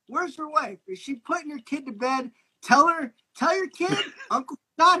 1? Where's your wife? Is she putting your kid to bed? Tell your kid Uncle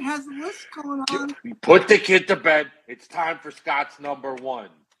Scott has a list going on. Put the kid to bed. It's time for Scott's number 1.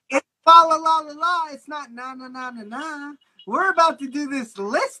 It's la la la la la. It's not na na na na na. We're about to do this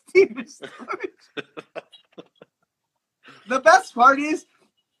list here. The best part is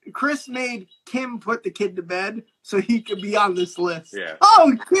Chris made Kim put the kid to bed so he could be on this list. Yeah.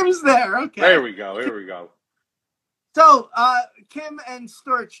 Oh, Kim's there. Okay. There we go. So, Kim and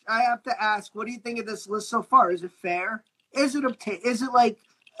Storch, I have to ask, what do you think of this list so far? Is it fair? Is it like,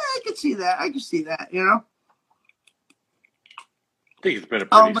 I could see that. I can see that, I think it's been a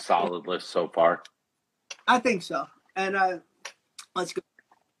pretty solid list so far. I think so. And let's go.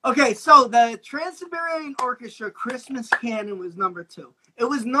 Okay, so the Trans-Siberian Orchestra Christmas Canon was number 2. It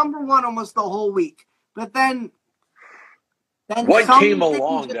was number 1 almost the whole week. But then what came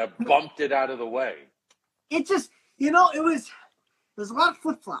along that bumped it out of the way? It just, there's a lot of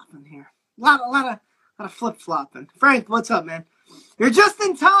flip-flopping here. A lot of flip-flopping. Frank, what's up, man? You're just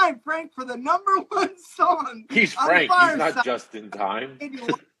in time, Frank, for the number 1 song. He's Frank. He's not just in time.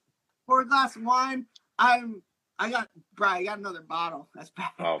 Pour a glass of wine. I got another bottle. That's bad.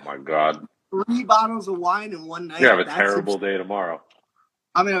 Oh, my God. 3 bottles of wine in one night. You have a terrible day tomorrow.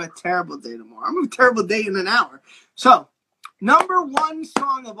 I'm going to have a terrible day tomorrow. I'm going to have a terrible day in an hour. So, number 1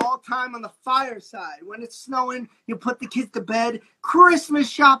 song of all time on the fireside. When it's snowing, you put the kids to bed. Christmas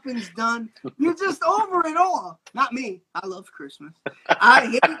shopping's done. You're just over it all. Not me. I love Christmas.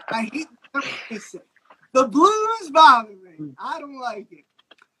 I hate the blues bother me. I don't like it.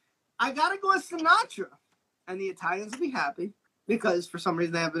 I got to go with Sinatra. And the Italians will be happy because for some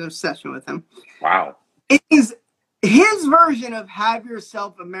reason they have an obsession with him. Wow. It is his version of Have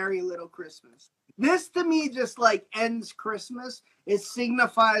Yourself a Merry Little Christmas. This to me just like ends Christmas. It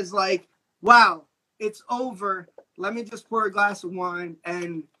signifies like, wow, it's over. Let me just pour a glass of wine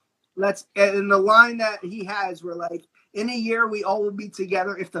and the line that he has where like, in a year we all will be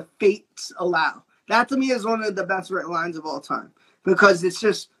together if the fates allow. That to me is one of the best written lines of all time because it's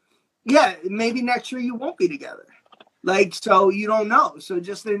just, yeah, maybe next year you won't be together. Like, so you don't know. So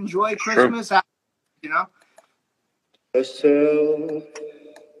just enjoy Christmas, Yourself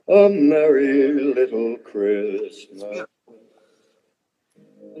a merry little Christmas.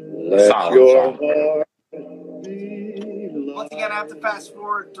 Let Solid your song. heart be Once again, I have to fast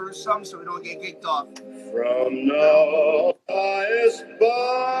forward through some so we don't get kicked off. from now highest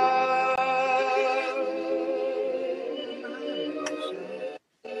bar,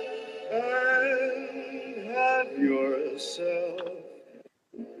 and have yourself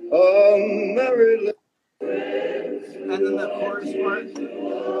a merry little. And then the chorus part.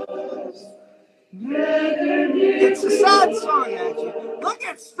 It's a sad song, actually. Look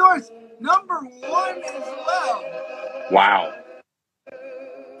at Storks, number 1 as well. Wow.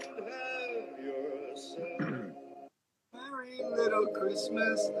 Merry Little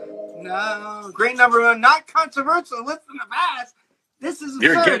Christmas. No, great number 1. Not controversial. Listen to fast. This is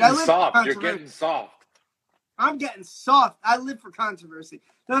You're absurd. getting soft. You're getting soft. I'm getting soft. I live for controversy.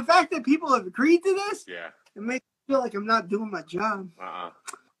 The fact that people have agreed to this, Yeah. it makes me feel like I'm not doing my job. Uh-uh.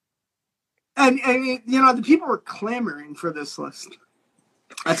 And you know, the people were clamoring for this list.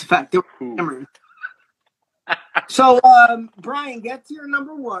 That's a fact. They were clamoring. So, Brian, get to your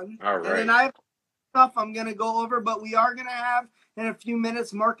number 1. All right. And then I have stuff I'm going to go over, but we are going to have, in a few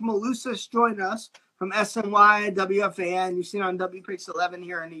minutes, Mark Malusis join us from SNY, WFAN. You've seen on WPix 11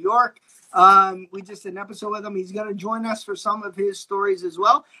 here in New York. We just did an episode with him. He's going to join us for some of his stories as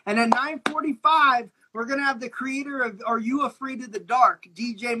well. And at 9:45, we're going to have the creator of Are You Afraid of the Dark,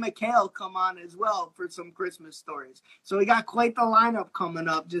 DJ McHale, come on as well for some Christmas stories. So we got quite the lineup coming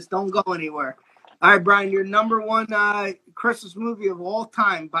up. Just don't go anywhere. All right, Brian, your number 1 Christmas movie of all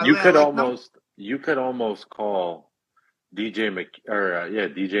time. By the You way, could I like almost call DJ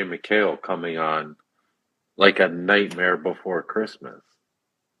McHale coming on like A Nightmare Before Christmas.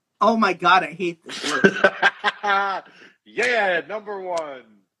 Oh my God, I hate this list. Yeah, number 1.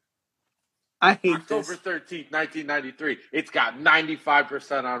 I hate October this. 13th, 1993. It's got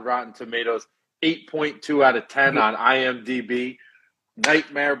 95% on Rotten Tomatoes, 8.2 out of 10 on IMDb.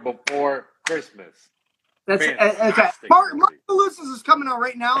 Nightmare Before Christmas. That's okay. Fantastic Mark movie. Malusis is coming out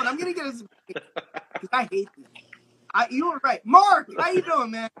right now, and I'm gonna get his. Because I hate this. You were right, Mark. How you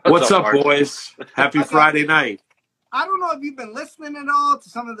doing, man? What's up, Mark? boys? Happy Okay. Friday night. I don't know if you've been listening at all to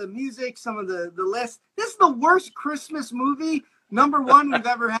some of the music, some of the lists. This is the worst Christmas movie, number 1 we've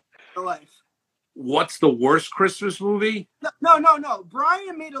ever had in our life. What's the worst Christmas movie? No.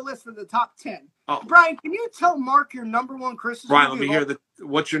 Brian made a list of the top 10. Oh. Brian, can you tell Mark your number 1 Christmas Brian, let movie? me hear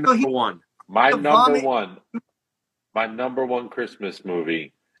what's your number 1? My The number vomit. one Christmas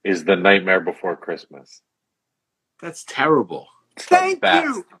movie is The Nightmare Before Christmas. That's terrible. It's the Thank best.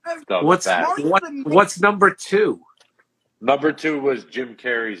 you. It's the What's best. what's number 2? Number 2 was Jim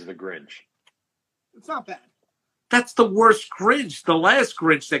Carrey's The Grinch. It's not bad. That's the worst Grinch. The last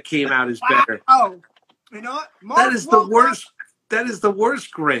Grinch that came out is better. Oh, you know what? Mark That is the woke worst. up- That is the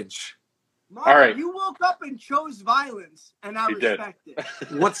worst Grinch. Mark, All right. you woke up and chose violence, and I He did. respect it.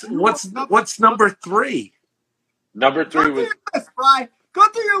 What's number 3? Number Go 3 through was your list, Brian. Go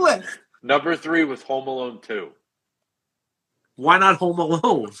through your list. Number 3 was Home Alone 2. Why not Home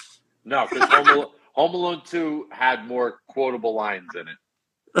Alone? No, because Home Alone 2 had more quotable lines in it.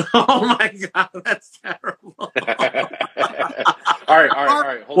 Oh my God, that's terrible. All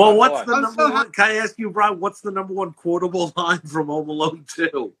right. Hold Well, on, what's hold the on. number 1? Can I ask you, Brian? What's the number 1 quotable line from Home Alone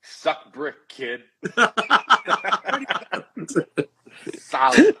 2? Suck brick, kid.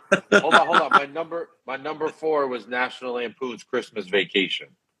 Solid. Hold on. My number 4 was National Lampoon's Christmas Vacation.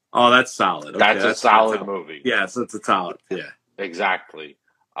 Oh, that's solid. Okay, That's a solid movie. Yes, that's a solid. Yeah. Exactly.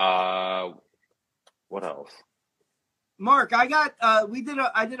 What else? Mark, I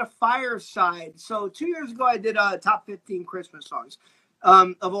did a fireside. So 2 years ago, I did top 15 Christmas songs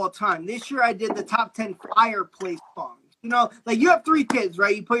of all time. This year, I did the top 10 fireplace songs. You know, like you have 3 kids,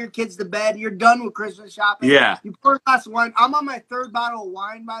 right? You put your kids to bed. You're done with Christmas shopping. Yeah. You pour a glass of wine. I'm on my 3rd bottle of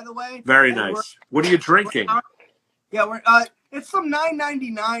wine, by the way. Very And nice. What are you drinking? It's some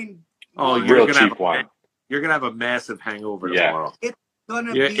 $9.99. Oh, wine. you're Real gonna have cheap wine. You're gonna have a massive hangover Yeah. tomorrow. It's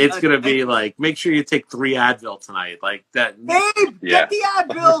It's gonna be like, make sure you take 3 Advil tonight, like that. Babe, Yeah. get the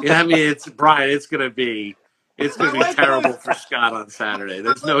Advil. Yeah, I mean, it's Brian. It's gonna be My wife terrible knows. for Scott on Saturday.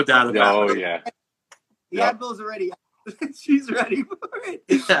 There's no doubt about Oh, it. yeah. The Yeah. Advil's already out. She's ready for it.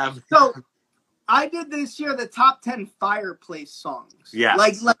 Yeah. So I did this year the top 10 fireplace songs. Yes.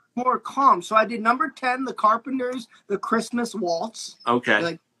 Like more calm. So I did number 10, The Carpenters, The Christmas Waltz. Okay.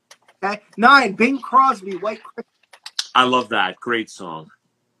 Like, okay. 9, Bing Crosby, White Christmas. I love that. Great song.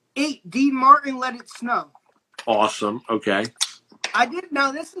 8, Dean Martin, Let It Snow. Awesome. Okay.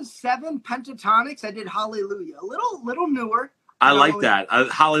 Now this is 7, Pentatonics. I did Hallelujah. A little newer. I like that.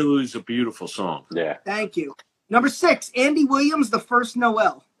 Hallelujah's a beautiful song. Yeah. Thank you. Number 6, Andy Williams, The First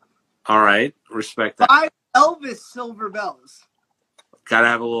Noel. All right. Respect that. 5, Elvis, Silver Bells. Gotta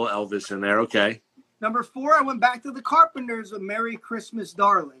have a little Elvis in there. Okay. Number 4, I went back to the Carpenters with Merry Christmas,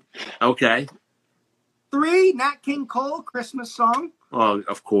 Darling. Okay. 3, Nat King Cole, Christmas song. Oh,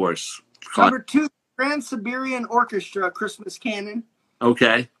 of course. Number 2, Trans-Siberian Orchestra, Christmas Canon.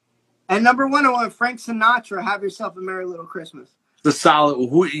 Okay. And number 1, I went Frank Sinatra, Have Yourself a Merry Little Christmas. The solid.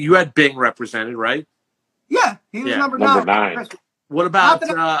 Who you had Bing represented, right? Yeah, he was number 9. What about?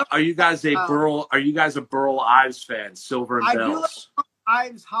 Are you guys a Burl? Are you guys a Burl Ives fan? Silver and I Bells. do like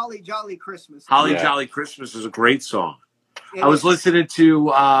Ives' Holly Jolly Christmas. Holly Jolly Christmas is a great song. It I was is. listening to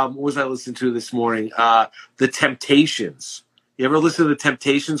what was I listening to this morning? The Temptations. You ever listen to the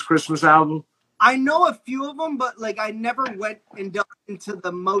Temptations Christmas album? I know a few of them, but like I never went and delved into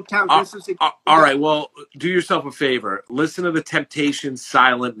the Motown Christmas. All right, well, do yourself a favor. Listen to the Temptations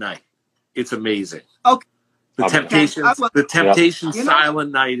Silent Night. It's amazing. Okay. The Temptations You know-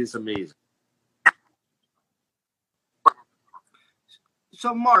 Silent Night is amazing.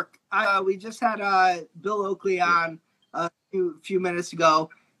 So, Mark, we just had Bill Oakley on a few minutes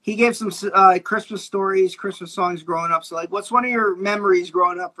ago. He gave some Christmas stories, Christmas songs growing up. So, like, what's one of your memories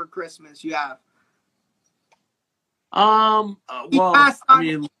growing up for Christmas you have? He Well, passed on I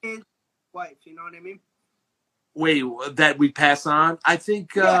mean, his wife. You know what I mean? wait, that we pass on? I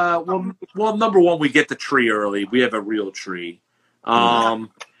think, well, number one, we get the tree early. We have a real tree.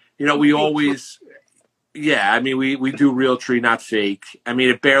 You know, we always, I mean, we do real tree, not fake. I mean,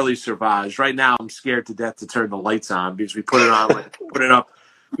 it barely survives. Right now, I'm scared to death to turn the lights on because we put it on,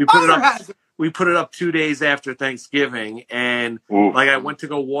 we put it up 2 days after Thanksgiving, and like I went to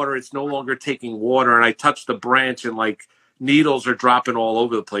go water, it's no longer taking water, and I touched the branch, and like needles are dropping all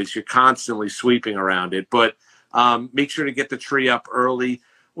over the place. You're constantly sweeping around it, but make sure to get the tree up early.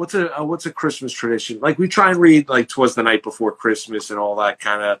 What's a Christmas tradition? Like we try and read like 'Twas the Night Before Christmas and all that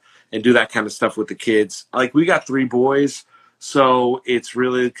kind of, and do that kind of stuff with the kids. Like we got 3 boys, so it's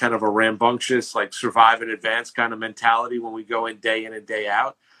really kind of a rambunctious, like survive in advance kind of mentality when we go in and day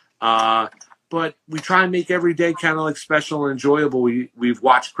out. But we try and make every day kind of like special and enjoyable. We've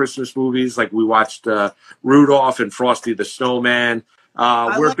watched Christmas movies, like we watched Rudolph and Frosty the Snowman.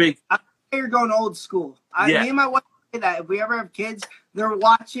 We're big. You're going old school. Me and my wife say that if we ever have kids, they're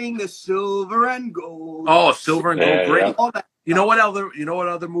watching the Silver and Gold. Oh, Silver and Gold, great. Yeah. All that. You know what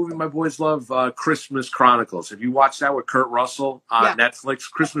other movie my boys love? Christmas Chronicles. Have you watched that with Kurt Russell on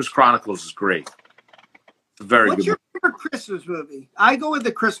Netflix? Christmas Chronicles is great. It's a very good. What's your favorite Christmas movie? I go with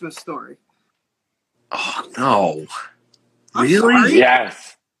The Christmas Story. Oh no! I'm Really? sorry.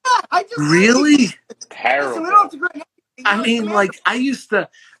 Yes. I just Really? Terrible. I mean, like I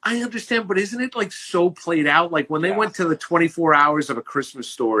understand, but isn't it like so played out? Like when they went to the 24 Hours of a Christmas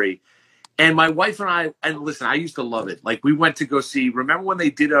Story, and my wife and I, and listen, I used to love it. Like we went to go see. Remember when they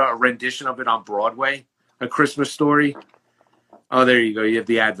did a rendition of it on Broadway, A Christmas Story? Oh, there you go. You have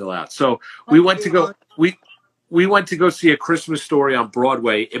the Advil out. So we went to go. We went to go see A Christmas Story on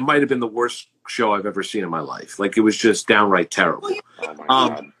Broadway. It might have been the worst show I've ever seen in my life. Like it was just downright terrible. Oh my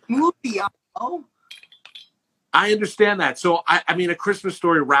God. Movie. I understand that. So I mean, A Christmas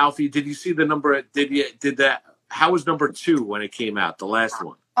Story, Ralphie. Did you see the number? Did that? How was number 2 when it came out? The last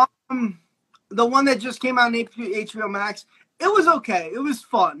one. The one that just came out on HBO Max. It was okay. It was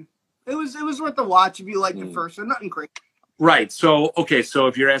fun. It was worth the watch if you liked the first one. Nothing great. Right. So okay. So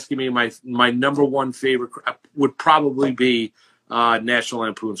if you're asking me, my number one favorite would probably be National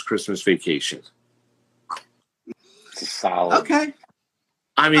Lampoon's Christmas Vacation. It's solid. Okay.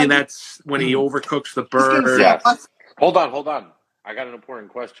 I mean, that's when he overcooks the bird. Yes. Hold on. I got an important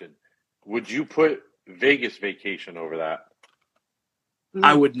question. Would you put Vegas Vacation over that?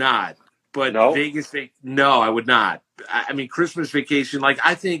 I would not. But No? No, I would not. I mean, Christmas Vacation. Like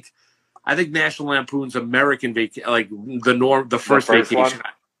I think National Lampoon's American Vacation, like the first vacation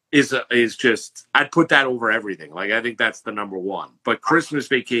one? is just. I'd put that over everything. Like I think that's the number one. But Christmas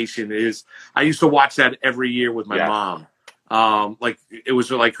Vacation is. I used to watch that every year with my mom. Like it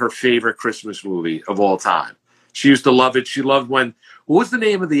was like her favorite Christmas movie of all time. She used to love it. She loved what was the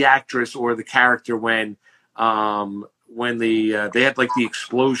name of the actress or the character when they had like the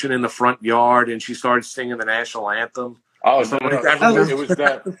explosion in the front yard and she started singing the national anthem. Oh, no. It was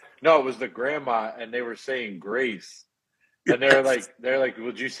that. No, it was the grandma, and they were saying grace. And they're like,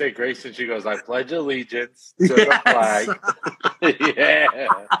 would you say grace? And she goes, I pledge allegiance to the flag. Yeah.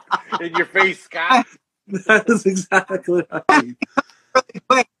 In your face, Scott. That is exactly right.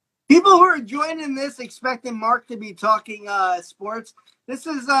 Wait, people who are joining this expecting Mark to be talking sports, this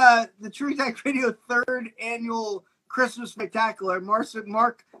is the True Tech Radio 3rd annual Christmas Spectacular.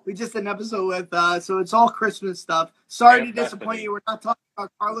 Mark, we just did an episode with, so it's all Christmas stuff. Sorry to disappoint you. We're not talking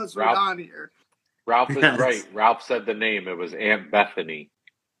about Carlos Rodon here. Ralph is Yes. right. Ralph said the name. It was Aunt Bethany.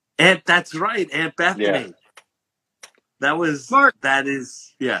 That's right, Aunt Bethany. Yeah. That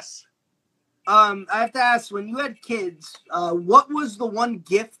is, yes. I have to ask, when you had kids, what was the one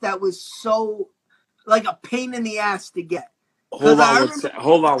gift that was so like a pain in the ass to get? Hold on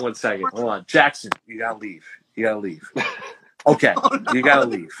one second. Hold on. Jackson, you gotta leave. Okay. Oh, no. You gotta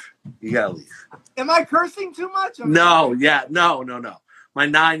leave. Am I cursing too much? No. My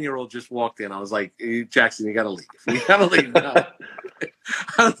 9-year-old just walked in. I was like, Jackson, you gotta leave. No.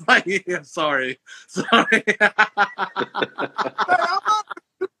 I was like, yeah, sorry.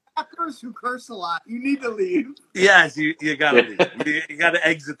 Who curse a lot. You need to leave. Yes, you gotta leave. You gotta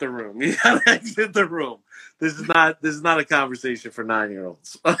exit the room. This is not a conversation for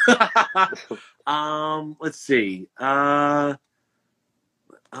 9-year-olds. Let's see. I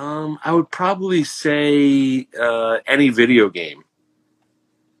would probably say any video game.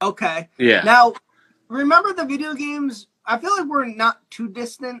 Okay. Yeah. Now, remember the video games? I feel like we're not too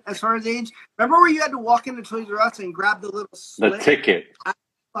distant as far as age. Remember where you had to walk into Toys R Us and grab the little slit? The ticket.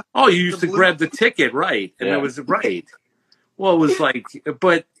 Oh, you used to grab the ticket, right? And Yeah. it was right. Well, it was like,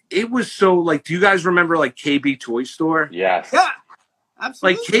 but it was so like. Do you guys remember like KB Toy Store? Yes. Yeah,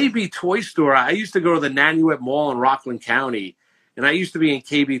 absolutely. Like KB Toy Store. I used to go to the Nanuet Mall in Rockland County, and I used to be in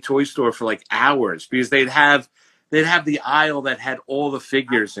KB Toy Store for like hours because they'd have the aisle that had all the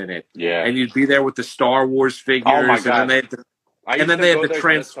figures in it. Yeah. And you'd be there with the Star Wars figures. Oh my God. And then they had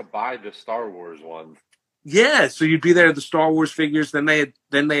to buy the Star Wars one. Yeah, so you'd be there at the Star Wars figures. Then they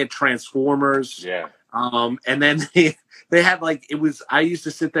had Transformers. Yeah. And then they had like it was. I used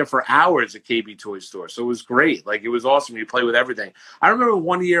to sit there for hours at KB Toy Store, so it was great. Like it was awesome. You play with everything. I remember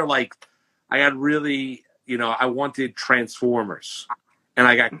one year, like I got really, I wanted Transformers, and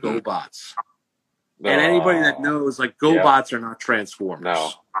I got GoBots. And anybody that knows, like GoBots are not Transformers.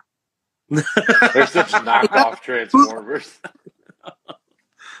 No. They're such knockoff Transformers.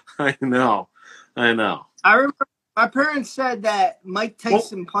 I know. I remember my parents said that Mike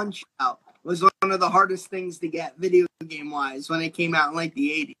Tyson Punch-Out was one of the hardest things to get video game wise when it came out in like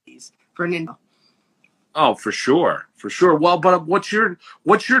the 80s for Nintendo. Oh, for sure. Well, but what's your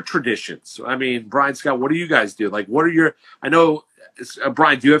traditions? I mean, Brian Scott, what do you guys do? Like, what are your? I know,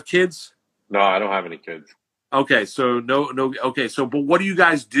 Brian, do you have kids? No, I don't have any kids. Okay, so no. Okay, so but what do you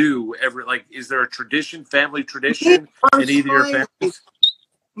guys do? Is there a tradition, family tradition in either your families?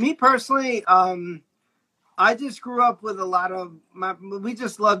 Me personally, I just grew up with a lot of we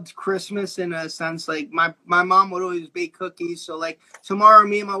just loved Christmas in a sense. Like my mom would always bake cookies. So like tomorrow,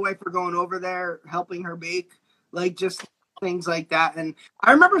 me and my wife are going over there helping her bake, like just things like that. And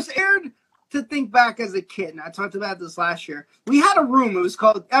I remember it's aired to think back as a kid. And I talked about this last year. We had a room. It was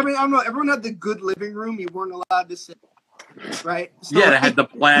called, I don't know, everyone had the good living room. You weren't allowed to sit, right? So, yeah, it had the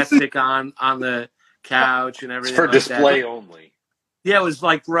plastic on the couch and everything. It's for display only. Yeah, it was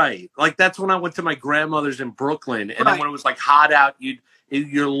like, right. Like, that's when I went to my grandmother's in Brooklyn. And then when it was, like, hot out,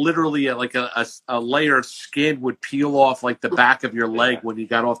 you're literally, like, a layer of skin would peel off, like, the back of your leg when you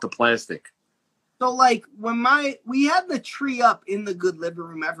got off the plastic. So, like, we had the tree up in the good living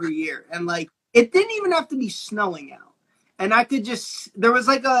room every year. And, like, it didn't even have to be snowing out. And I could there was,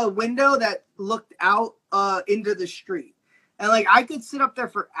 like, a window that looked out into the street. And, like, I could sit up there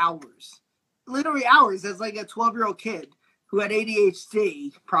for hours. Literally hours as, like, a 12-year-old kid who had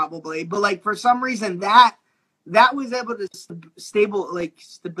ADHD probably, but like for some reason that was able to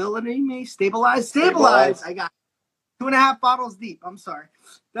stabilize. I got 2.5 bottles deep. I'm sorry.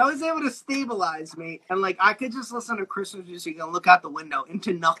 That was able to stabilize me, and like I could just listen to Christmas music and look out the window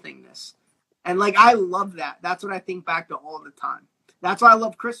into nothingness, and like I love that. That's what I think back to all the time. That's why I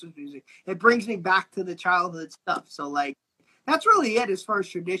love Christmas music. It brings me back to the childhood stuff. So like. That's really it as far as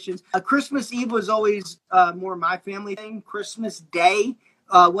traditions. Christmas Eve was always more my family thing. Christmas Day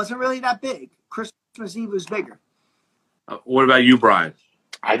wasn't really that big. Christmas Eve was bigger. What about you, Brian?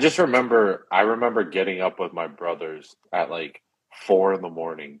 I remember getting up with my brothers at like 4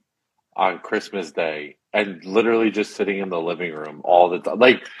 a.m. on Christmas Day and literally just sitting in the living room all the time.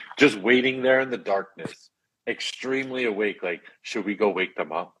 Like just waiting there in the darkness, extremely awake. Like, should we go wake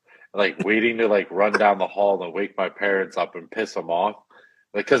them up? Like waiting to like run down the hall and wake my parents up and piss them off.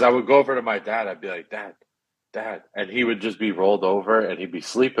 Like, cause I would go over to my dad. I'd be like, Dad. And he would just be rolled over and he'd be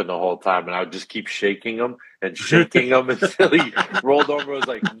sleeping the whole time. And I would just keep shaking him until he rolled over and was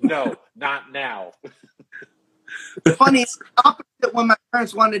like, no, not now. Funny, opposite when my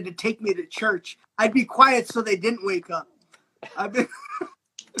parents wanted to take me to church, I'd be quiet so they didn't wake up. I'd be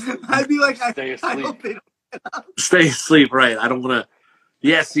like, Stay asleep. I hope they don't get up. Stay asleep, right. I don't want to.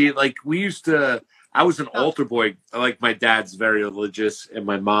 Yeah, see, like we used to, I was an altar boy. Like my dad's very religious, and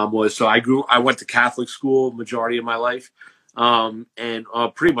my mom was. So I went to Catholic school majority of my life, and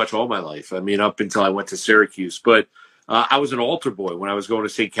pretty much all my life. I mean, up until I went to Syracuse. But I was an altar boy when I was going to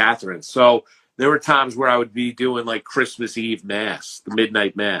St. Catherine's. So there were times where I would be doing like Christmas Eve Mass, the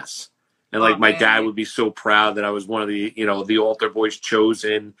midnight Mass. And like my dad would be so proud that I was one of the, the altar boys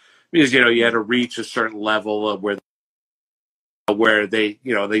chosen, because, you had to reach a certain level of where they,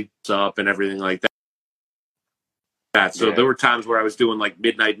 they up and everything like that. So there were times where I was doing like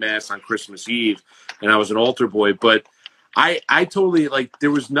midnight Mass on Christmas Eve and I was an altar boy, but I totally, like,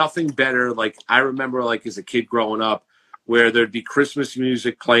 there was nothing better. Like, I remember, like, as a kid growing up where there'd be Christmas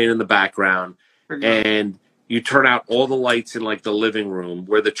music playing in the background and you turn out all the lights in like the living room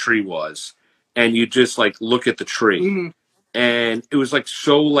where the tree was, and you just like look at the tree, and it was like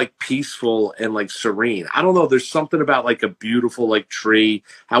so like peaceful and like serene. I don't know. There's something about like a beautiful like tree,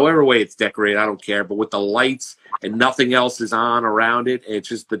 however way it's decorated, I don't care. But with the lights and nothing else is on around it, it's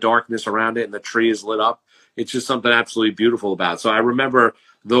just the darkness around it, and the tree is lit up. It's just something absolutely beautiful about it. So I remember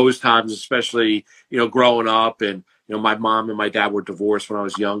those times, especially growing up, and my mom and my dad were divorced when I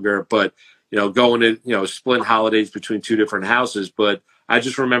was younger, but going to, splitting holidays between two different houses. But I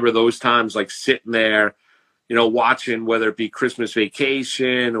just remember those times, like sitting there, watching, whether it be Christmas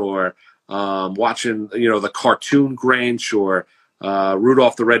Vacation or watching, the cartoon Grinch or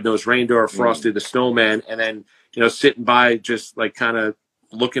Rudolph the Red-Nosed Reindeer or Frosty the Snowman. And then, sitting by just like kind of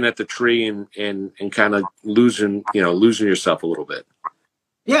looking at the tree and kind of losing yourself a little bit.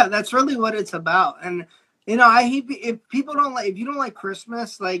 Yeah, that's really what it's about. And I hate if you don't like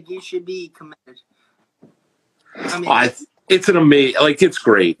Christmas, like, you should be committed. I mean, it's an amazing, like, it's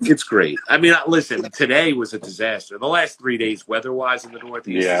great. It's great. I mean, listen, today was a disaster. The last 3 days, weather-wise in the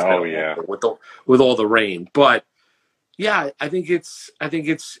Northeast, with all the rain. But yeah, I think it's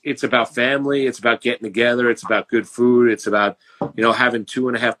about family. It's about getting together. It's about good food. It's about having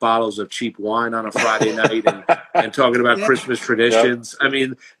 2.5 bottles of cheap wine on a Friday night and talking about Christmas traditions. Yep. I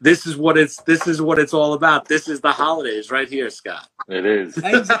mean, this is what it's all about. This is the holidays right here, Scott. It is.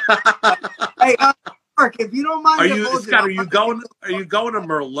 Hey, Mark, if you don't mind, Scott, are you going to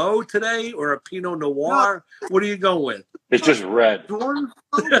Merlot today or a Pinot Noir? No. What are you going with? It's just red. It was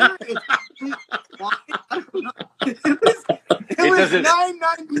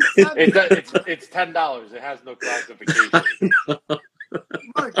 $9.97. It's $10. It has no classification.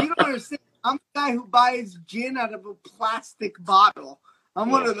 Mark, you don't understand. I'm the guy who buys gin out of a plastic bottle. I'm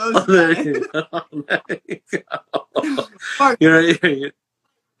one of those guys. There you go. Mark,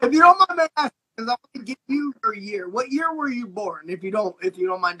 if you don't mind me asking, because I want to give you your year. What year were you born? If you don't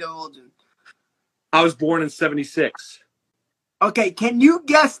mind divulging. I was born in 1976. Okay, can you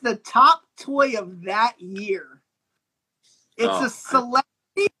guess the top toy of that year? It's a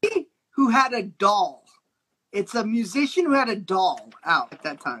celebrity who had a doll. It's a musician who had a doll out at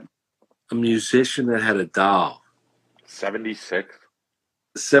that time. A musician that had a doll. 76.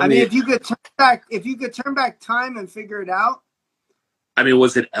 I mean, if you could turn back time and figure it out. I mean,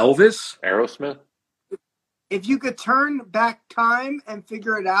 was it Elvis? Aerosmith? If you could turn back time and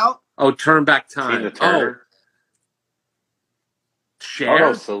figure it out. Oh, turn back time. Tina Turner. Cher? Oh,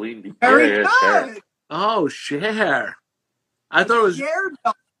 no, Celine. Very good. Cher. Oh, Cher. I thought it was Cher.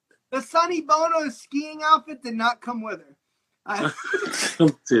 The Sonny Bono skiing outfit did not come with her.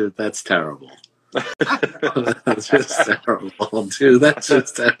 Dude, that's terrible. That's just terrible, dude. That's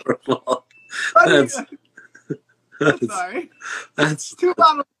just terrible. Sorry. That's 2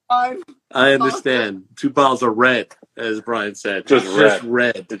 bottles of wine. I understand. 2 bottles of red, as Brian said. Just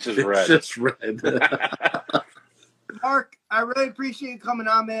red. It's just red. Just red. Mark, I really appreciate you coming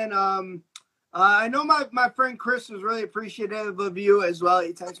on, man. I know my friend Chris was really appreciative of you as well.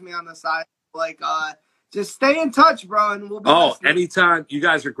 He texted me on the side. Like, just stay in touch, bro, and we'll be listening. Anytime. You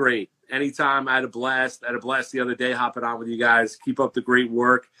guys are great. Anytime. I had a blast. The other day hopping on with you guys. Keep up the great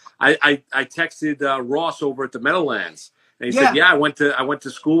work. I texted Ross over at the Meadowlands, and he said, "Yeah, I went to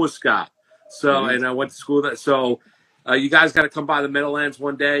school with Scott." So and I went to school there. So you guys got to come by the Meadowlands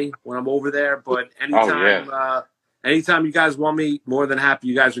one day when I'm over there. But anytime, anytime you guys want me, more than happy.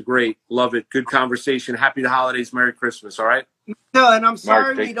 You guys are great. Love it. Good conversation. Happy holidays. Merry Christmas. All right. No, and I'm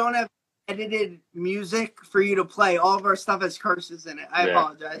sorry we don't have edited music for you to play. All of our stuff has curses in it. I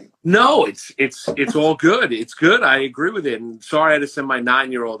apologize. No, it's all good. It's good. I agree with it. And sorry I had to send my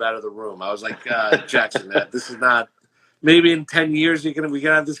 9-year-old out of the room. I was like, Jackson, this is not. Maybe in 10 years we can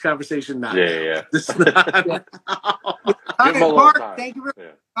have this conversation. Not yeah. This is not. Mark, thank you for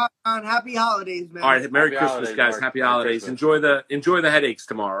on. Happy holidays, man. All right, Merry Christmas, guys. Happy holidays. Enjoy the headaches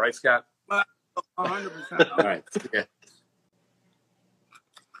tomorrow, right, Scott? 100%. All right. Yeah.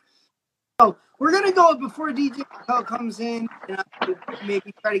 So We're going to go before DJ Patel comes in, and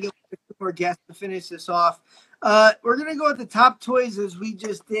maybe try to get a few more guests to finish this off. We're going to go with the top toys as we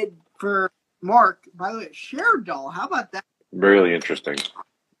just did for Mark. By the way, Cher doll. How about that? Really interesting.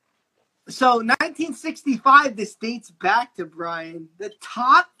 So 1965, this dates back to Brian. The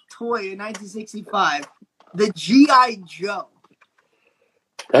top toy in 1965, the G.I. Joe.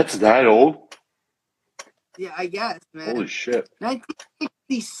 That's that old? Yeah, I guess, man. Holy shit.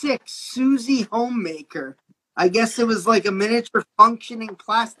 1966, Susie Homemaker. I guess it was like a miniature functioning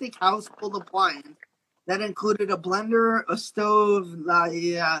plastic household appliance that included a blender, a stove,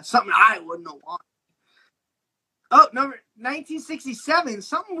 something I wouldn't know why. Oh, number 1967,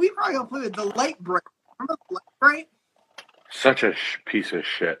 something we probably gonna play with, the Light Bright. Remember the Light Bright? Such a piece of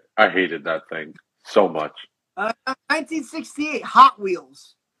shit. I hated that thing so much. 1968, Hot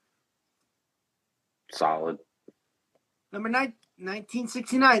Wheels. Solid. Number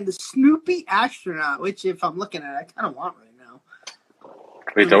 1969, the Snoopy Astronaut, which if I'm looking at it, I kind of want right now.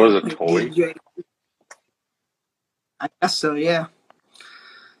 Wait, that was a toy? I guess so, yeah.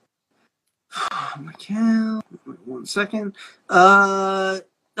 McHale, 1 second.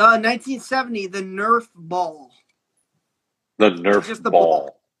 1970, the Nerf ball. The Nerf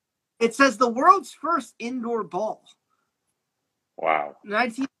ball. It says the world's first indoor ball. Wow.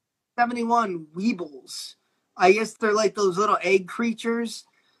 1971, Weebles. I guess they're like those little egg creatures.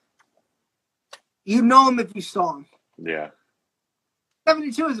 You know them if you saw them. Yeah.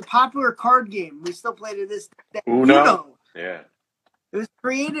 72 is a popular card game. We still play to this day. Uno. Yeah. It was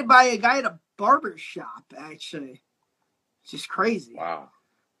created by a guy at a barber shop, actually. It's just crazy. Wow.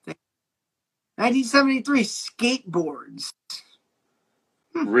 1973, skateboards.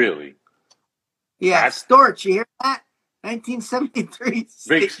 Really? Yeah, Storch, you hear that? 1973.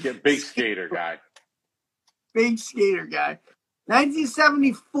 Big skater guy. Big skater guy.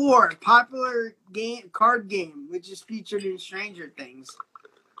 1974, popular card game, which is featured in Stranger Things.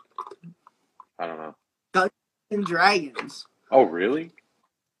 I don't know. Dungeons and Dragons. Oh, really?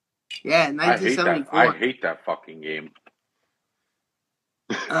 Yeah, 1974. I hate that fucking game.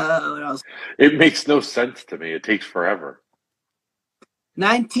 What else? It makes no sense to me. It takes forever.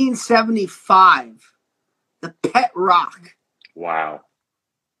 1975, the Pet Rock. Wow.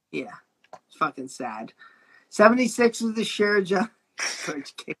 Yeah, it's fucking sad. 76 is the Cher doll.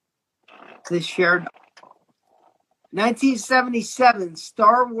 The Cher doll. 1977,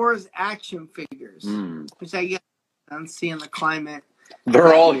 Star Wars action figures, which I guess I'm seeing the climate.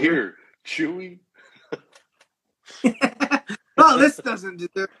 They're all here. Chewie. Oh, this doesn't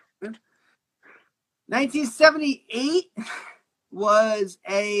deserve it. 1978 was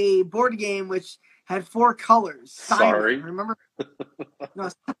a board game which had 4 colors. Simon, sorry. Remember? No,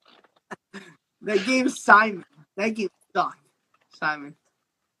 the game Simon. That game sucked. Simon.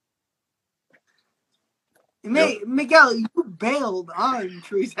 Miguel, you bailed on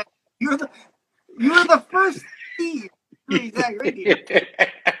Trees. You're the first lead. Trees Radio.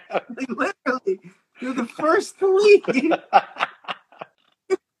 Like, literally, you're the first to lead.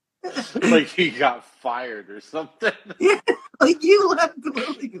 Like he got fired or something. Yeah, like you left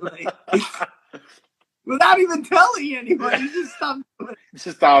willingly. Without even telling anybody. You just stopped doing it.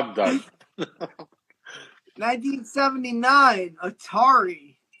 Just I'm done. 1979,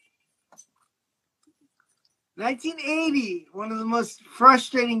 Atari. 1980, one of the most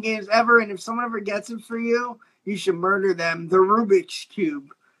frustrating games ever, and if someone ever gets it for you, you should murder them. The Rubik's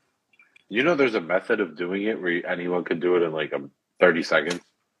Cube. You know there's a method of doing it where anyone can do it in like 30 seconds?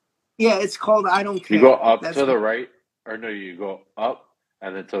 Yeah, it's called I Don't Care. You go up to the right, or no, you go up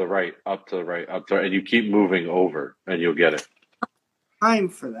and then to the right, up to the right, up to, and you keep moving over, and you'll get it. Time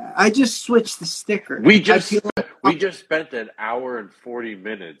for that. I just switched the sticker. We just spent an hour and 40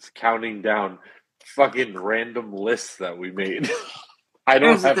 minutes counting down fucking random lists that we made. I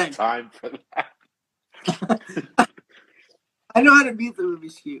don't have time for that. I know how to beat the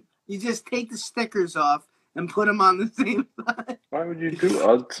Rubik's Cube. You just take the stickers off and put them on the same side. Why would you do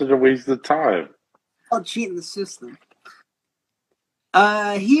that? It's such a waste of time. I'll cheat in the system.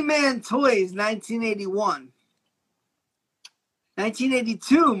 He-Man Toys, 1981.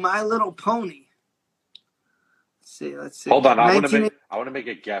 1982, My Little Pony. Let's see. Hold on, I want to make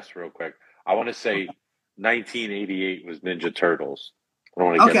a guess real quick. I want to say 1988 was Ninja Turtles.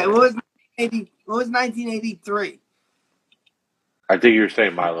 Okay, what was 1983? I think you were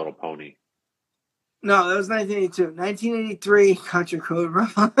saying My Little Pony. No, that was 1982. 1983, Contra Code.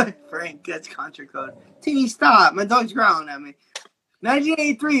 Frank, that's Contra Code. T, stop. My dog's growling at me.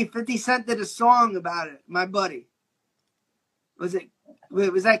 1983, 50 Cent did a song about it. My buddy. It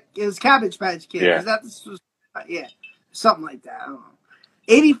was Cabbage Patch Kid. Yeah. Was that yeah. Something like that. I don't know.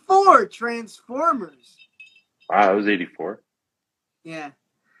 '84, Transformers. Wow, that was 84. Yeah.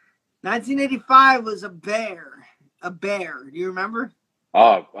 1985 was a bear. A bear. Do you remember?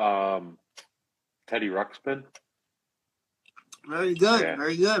 Oh, Teddy Ruxpin. Very good. Yeah.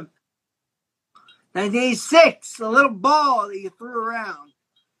 Very good. 1986, a little ball that you threw around.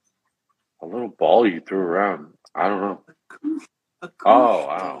 A little ball you threw around. I don't know. A koof Oh,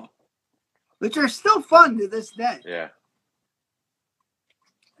 wow. ball, which are still fun to this day. Yeah.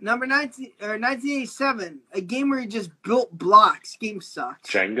 Number 1987, a game where you just built blocks. Game sucks.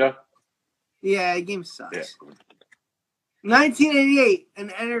 Jenga. Yeah, game sucks. Yeah. 1988,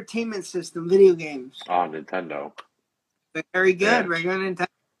 an entertainment system, video games. Oh, Nintendo. Very good. Yeah. Regular Nintendo.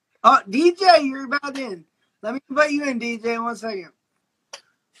 Oh, DJ, you're about in. Let me invite you in, DJ, 1 second.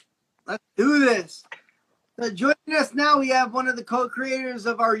 Let's do this. So joining us now, we have one of the co-creators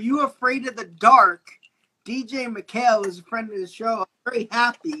of Are You Afraid of the Dark? DJ McHale is a friend of the show. I'm very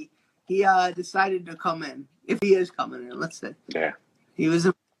happy he decided to come in. If he is coming in, let's say. Yeah. He was.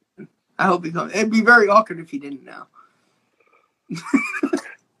 I hope he comes. It'd be very awkward if he didn't now. He's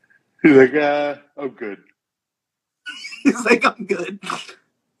like, I'm good. He's like, I'm good.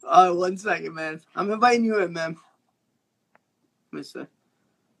 1 second, man. I'm inviting you in, man. Let me see.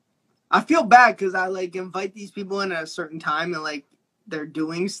 I feel bad because I like invite these people in at a certain time and like they're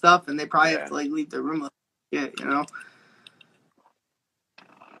doing stuff and they probably have to like leave their room. Yeah, you know.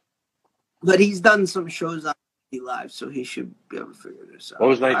 But he's done some shows on TV Live, so he should be able to figure this out. What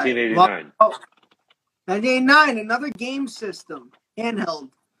was 1989? Right. Well, 1989, another game system, handheld.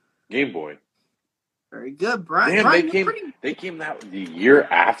 Game Boy. Very good, Brian. Damn, Brian, they came out the year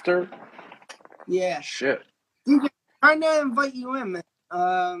after? Yeah. Shit. DJ, trying to invite you in, man.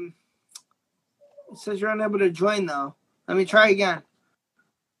 It says you're unable to join, though. Let me try again.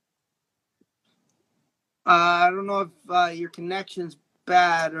 I don't know if your connection's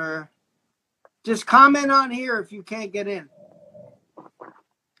bad or... Just comment on here if you can't get in.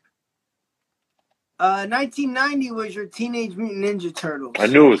 1990 was your Teenage Mutant Ninja Turtles. I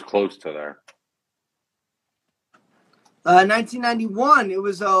knew it was close to there. 1991, it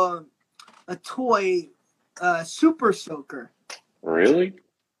was a toy, Super Soaker. Really?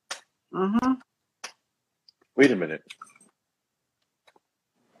 Mm-hmm. Wait a minute.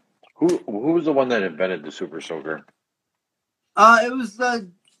 Who was the one that invented the Super Soaker? It was the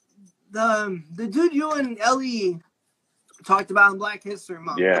dude you and Ellie talked about in Black History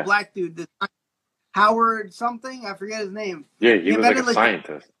Month. Yeah. The black dude, Howard something, I forget his name. Yeah, he was like a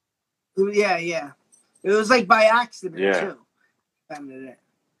scientist. Yeah. It was like by accident too.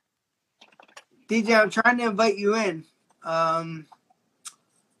 DJ, I'm trying to invite you in. I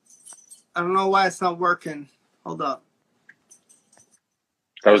don't know why it's not working. Hold up.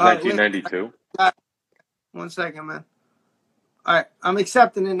 That was 1992? 1 second, man. All right, I'm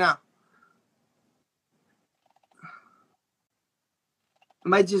accepting it now. It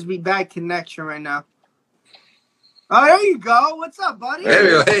might just be bad connection right now. Oh, there you go. What's up, buddy?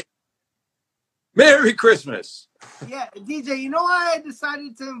 Hey. Merry Christmas. Yeah, DJ, you know why I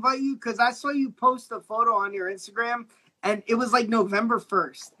decided to invite you? Because I saw you post a photo on your Instagram, and it was like November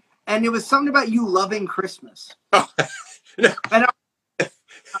 1st. And it was something about you loving Christmas. Oh, no. And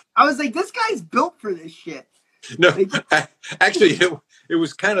I was like, this guy's built for this shit. No, actually, it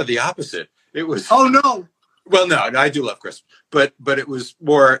was kind of the opposite. It was. Oh, no. Well, no, I do love Christmas. But it was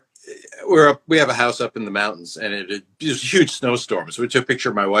more, we have a house up in the mountains, and it was huge snowstorms. So we took a picture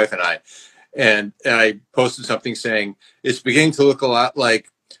of my wife and I. And I posted something saying, it's beginning to look a lot like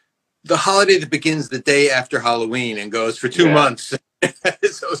the holiday that begins the day after Halloween and goes for 2 months. So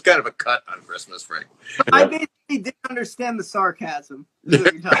it was kind of a cut on Christmas, Frank. I basically didn't understand the sarcasm.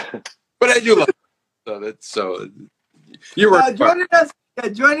 But I do love it. So you were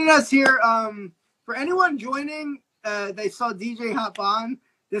joining us here. For anyone joining, they saw DJ hop on.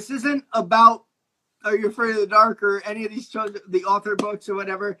 This isn't about Are You Afraid of the Dark or any of these shows, the author books or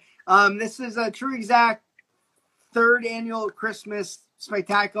whatever. This is a True Exact 3rd annual Christmas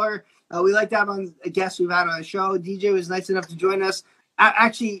spectacular. We like to have on a guest we've had on the show. DJ was nice enough to join us.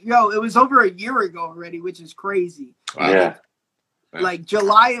 Actually, it was over a year ago already, which is crazy. Yeah. Like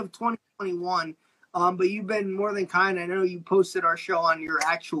July of 2021. But you've been more than kind. I know you posted our show on your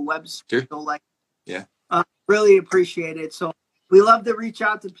actual website. Sure. So really appreciate it. So we love to reach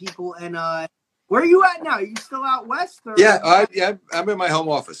out to people. And where are you at now? Are you still out west? Or? Yeah, I'm in my home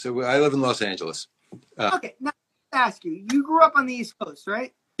office. So I live in Los Angeles. Okay, now let me ask you. You grew up on the East Coast,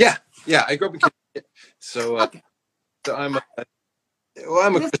 right? Yeah, I grew up in Connecticut. So, so I'm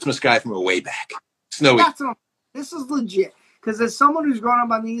a Christmas guy from way back. Snowy. This is legit. Because as someone who's grown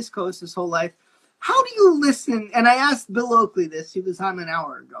up on the East Coast his whole life, How do you listen? And I asked Bill Oakley this. He was on an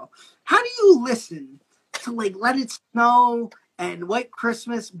hour ago. How do you listen to like Let It Snow and White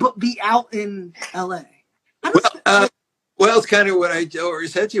Christmas, but be out in LA? Well, it's kind of what I already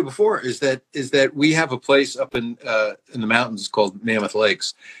said to you before. Is that we have a place up in the mountains called Mammoth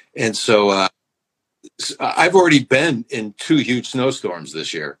Lakes, and so I've already been in 2 huge snowstorms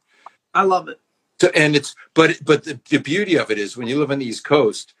this year. I love it. So, and it's but the beauty of it is when you live on the East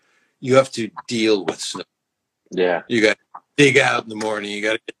Coast, you have to deal with snow. Yeah. You got to dig out in the morning. You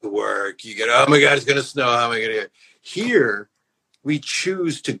got to get to work. You got, oh my God, it's going to snow. How am I going to get here? We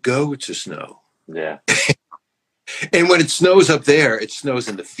choose to go to snow. Yeah. And when it snows up there, it snows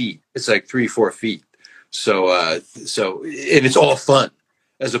in the feet. It's like 3-4 feet. So and it's all fun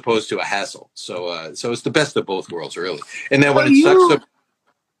as opposed to a hassle. So it's the best of both worlds, really. And then when it sucks up,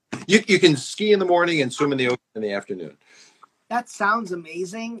 you can ski in the morning and swim in the ocean in the afternoon. That sounds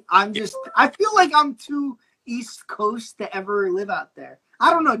amazing. I feel like I'm too East Coast to ever live out there.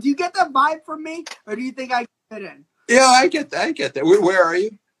 I don't know. Do you get that vibe from me, or do you think I fit in? Yeah, I get that. Where are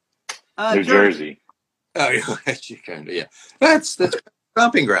you? New Jersey. Oh, yeah. That's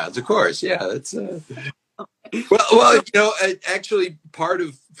stomping grounds, of course. Yeah, that's. Well, actually, part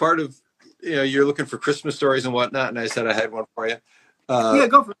of you're looking for Christmas stories and whatnot, and I said I had one for you. Yeah,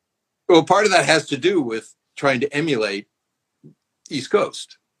 go for it. Well, part of that has to do with trying to emulate East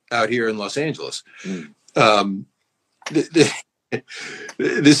Coast out here in Los Angeles. This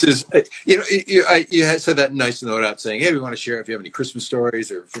is, you had said that nice note out saying, hey, we want to share if you have any Christmas stories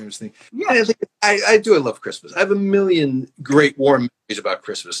or famous things. Yeah, I do. I love Christmas. I have a million great warm memories about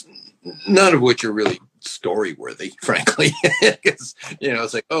Christmas, none of which are really story worthy, frankly, because,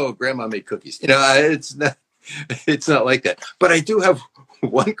 it's like, oh, grandma made cookies. It's not like that. But I do have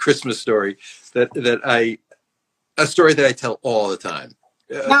one Christmas story a story that I tell all the time.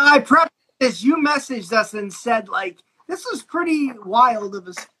 Now, I prepped this. You messaged us and said, like, this is pretty wild of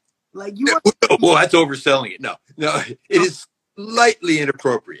us. Like, you were. Well, that's overselling it. No, it is slightly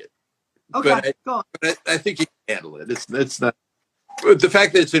inappropriate. Okay, go on. But I think you can handle it. It's not. The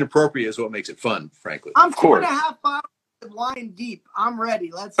fact that it's inappropriate is what makes it fun, frankly. I'm 4.5 hours line deep. I'm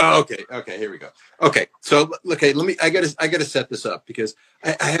ready. Let's. Oh, okay. Here we go. Okay, so okay, I gotta set this up because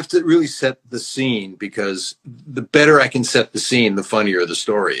I have to really set the scene, because the better I can set the scene, the funnier the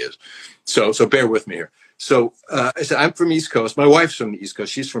story is. So bear with me here. So I said I'm from East Coast. My wife's from the East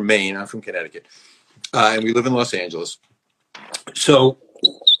Coast. She's from Maine. I'm from Connecticut, and we live in Los Angeles. So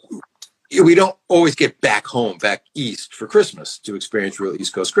we don't always get back east for Christmas to experience real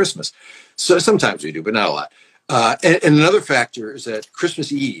East Coast Christmas. So sometimes we do, but not a lot. And another factor is that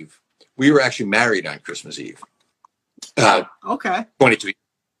Christmas Eve, we were actually married on Christmas Eve. Okay. 22 years,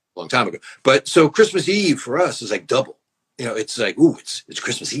 a long time ago. But so Christmas Eve for us is like double. It's like, ooh, it's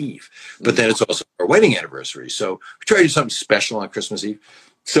Christmas Eve. But then it's also our wedding anniversary. So we try to do something special on Christmas Eve.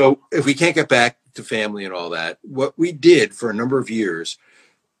 So if we can't get back to family and all that, what we did for a number of years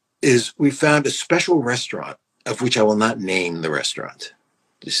is we found a special restaurant, of which I will not name the restaurant.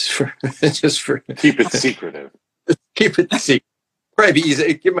 Just for keep it secretive. Keep it secret. Probably be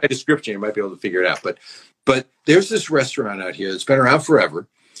easy. Give my description, you might be able to figure it out. But there's this restaurant out here that's been around forever.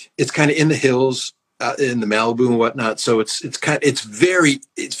 It's kind of in the hills, in the Malibu and whatnot. So it's very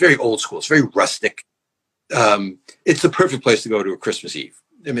old school. It's very rustic. It's the perfect place to go to a Christmas Eve.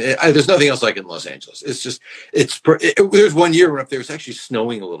 I mean, there's nothing else like it in Los Angeles. There's one year when up there, it's actually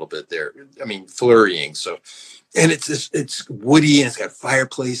snowing a little bit there. I mean, flurrying. So, and it's woody and it's got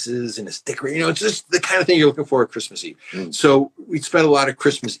fireplaces and it's decorated. It's just the kind of thing you're looking for at Christmas Eve. So we spent a lot of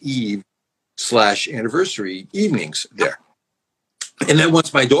Christmas Eve / anniversary evenings there. And then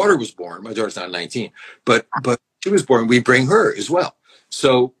once my daughter was born, my daughter's not 19, but she was born, we bring her as well.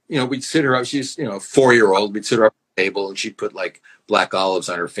 So, we'd sit her up. She's, a 4-year-old. We'd sit her up at the table and she'd put like black olives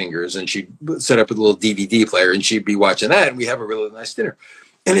on her fingers and she'd set up a little DVD player and she'd be watching that and we have a really nice dinner.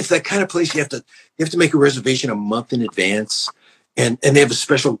 And it's that kind of place you have to make a reservation a month in advance. And they have a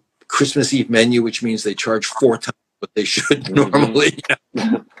special Christmas Eve menu, which means they charge 4 times what they should normally.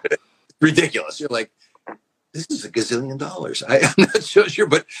 Ridiculous. You're like, this is $1 gazillion. I'm not so sure,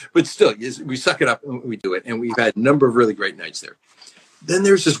 but still, we suck it up and we do it. And we've had a number of really great nights there. Then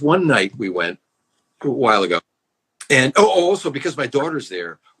there's this one night we went a while ago. And also because my daughter's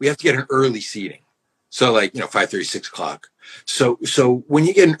there, we have to get an early seating. So 5:30, 6 o'clock. So when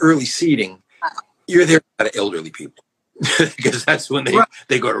you get an early seating, you're there with a lot of elderly people because that's when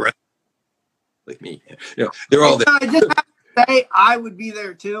they go to rest. Like me, they're all there. I just have to say I would be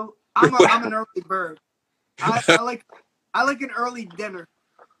there too. I'm an early bird. I like an early dinner.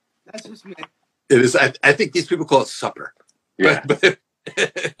 That's just me. It is. I think these people call it supper. Yeah.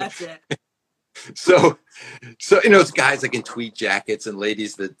 That's it. So, it's guys like in tweed jackets and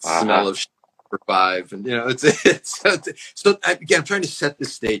ladies that smell of for five. And, so again, I'm trying to set the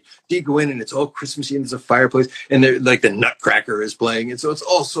stage. So you go in and it's all Christmassy and there's a fireplace and they're like the Nutcracker is playing. And so it's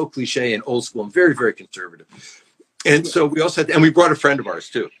all so cliche and old school and very, very conservative. And so we also and we brought a friend of ours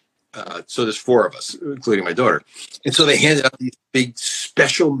too. So there's 4 of us, including my daughter. And so they handed out these big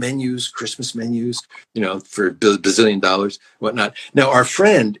special menus, Christmas menus, for a bazillion dollars, whatnot. Now, our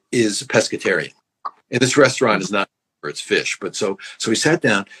friend is a pescatarian. And this restaurant is not where it's fish. But so we sat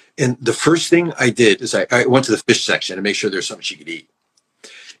down. And the first thing I did is I went to the fish section to make sure there's something she could eat.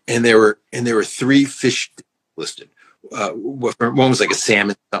 And there were 3 fish listed. One was like a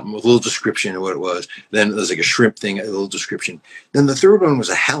salmon, something with a little description of what it was. Then there was like a shrimp thing, a little description. Then the third one was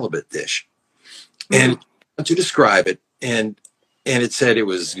a halibut dish. And to describe it, and it said it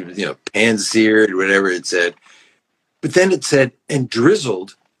was, pan-seared, whatever it said. But then it said, and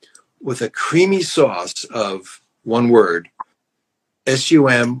drizzled with a creamy sauce of one word,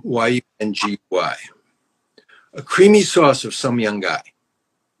 Sumyngy. A creamy sauce of some young guy.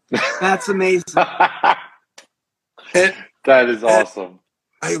 That's amazing. And that is awesome.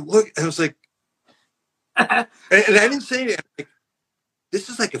 I was like, and I didn't say anything. Like, this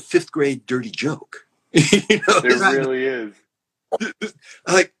is like a 5th grade dirty joke. It really is.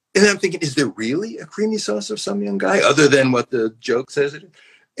 Like, and I'm thinking, is there really a creamy sauce of some young guy other than what the joke says it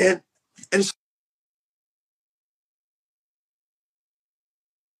is? And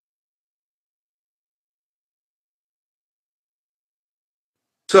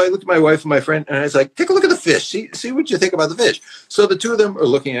so I looked at my wife and my friend, and I was like, take a look at the fish. See what you think about the fish. So the 2 of them are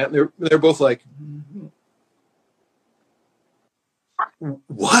looking at it, and they're both like,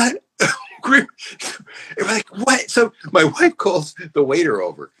 what? Like, what? So my wife calls the waiter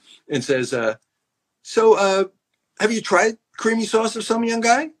over and says, so have you tried creamy sauce of some young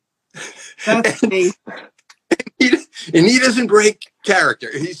guy? That's me. And he doesn't break character.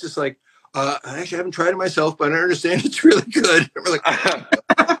 He's just like, I actually haven't tried it myself, but I understand it's really good. And we're like,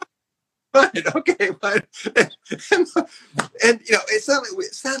 fine, okay, fine. And it's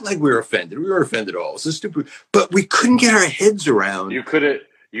not like we were offended. We weren't offended at all. It's so stupid, but we couldn't get our heads around. You could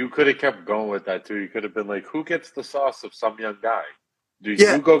have kept going with that too. You could have been like, who gets the sauce of some young guy? Do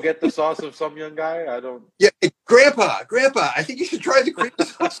you go get the sauce of some young guy? I don't. Yeah, Grandpa, I think you should try the creamy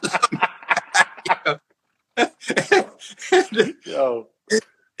sauce of some young guy.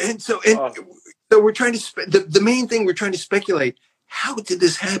 And so we're trying to the main thing we're trying to speculate. How did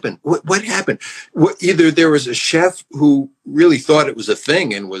this happen? What happened? Either there was a chef who really thought it was a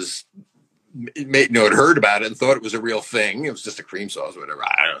thing and had heard about it and thought it was a real thing. It was just a cream sauce, whatever.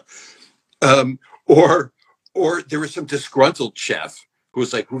 I don't know. Or there was some disgruntled chef who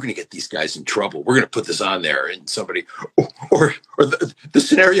was like, we're going to get these guys in trouble. We're going to put this on there. And somebody, or the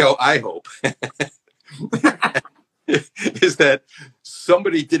scenario I hope is that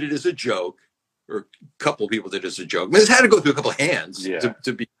somebody did it as a joke, or a couple of people did it as a joke. I mean, this had to go through a couple of hands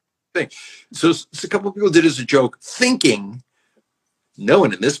to be a thing. So a couple of people did it as a joke, thinking no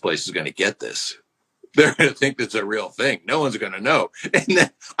one in this place is going to get this. They're going to think it's a real thing. No one's going to know. And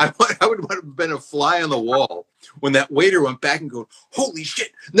then I would have been a fly on the wall when that waiter went back and go, holy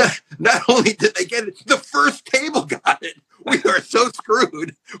shit, not only did they get it, the first table got it. We are so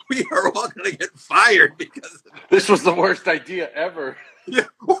screwed. We are all going to get fired because this was the worst idea ever. Yeah.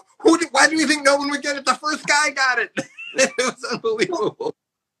 Why do you think no one would get it? The first guy got it. It was unbelievable.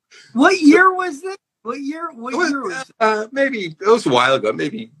 What year was this? What year was it? Maybe it was a while ago,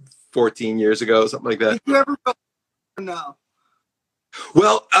 maybe 14 years ago, something like that. Did you ever go? No.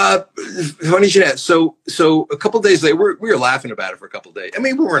 Well, funny you should ask. So a couple of days later, we were laughing about it for a couple of days. I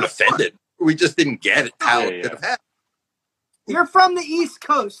mean, we weren't offended. We just didn't get it how it could have happened. You're from the East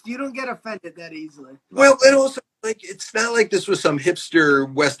Coast. You don't get offended that easily. Well, and also, like, it's not like this was some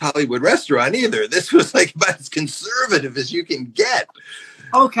hipster West Hollywood restaurant either. This was like about as conservative as you can get.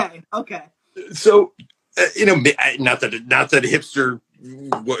 Okay. So, not that a hipster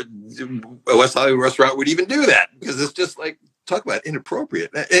West Hollywood restaurant would even do that, because it's just like, talk about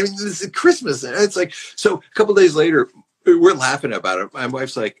inappropriate. I mean, this is Christmas. And it's like, so a couple of days later, we're laughing about it. My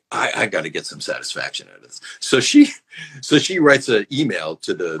wife's like, I got to get some satisfaction out of this. So she writes an email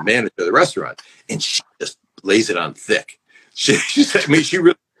to the manager of the restaurant, and she just lays it on thick. She said, I mean, she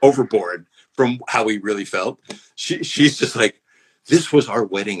really overboard from how we really felt. She's just like, this was our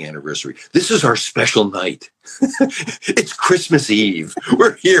wedding anniversary. This is our special night. It's Christmas Eve.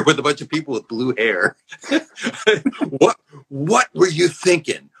 We're here with a bunch of people with blue hair. What were you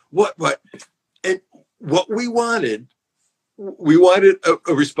thinking? What? And what we wanted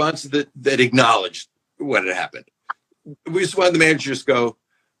a response that acknowledged what had happened. We just wanted the manager to go,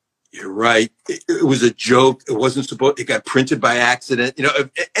 You're right. It was a joke. It wasn't supposed. It got printed by accident. You know,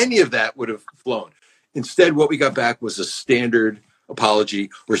 if any of that would have flown. Instead, what we got back was a standard apology.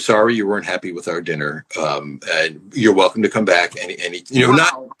 We're sorry you weren't happy with our dinner, and you're welcome to come back. Any, you know,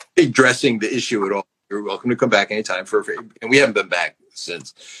 not addressing the issue at all. You're welcome to come back anytime and we haven't been back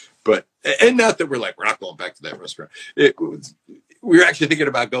since. But and not that we're not going back to that restaurant. We were actually thinking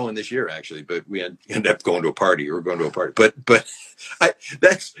about going this year, actually, but we ended up going to a party. But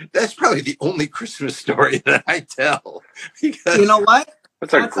that's probably the only Christmas story that I tell. Because you know what?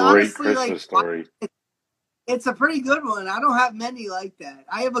 That's a great Christmas story. It's a pretty good one. I don't have many like that.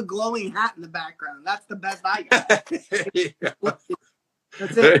 I have a glowing hat in the background. That's the best I got. Yeah.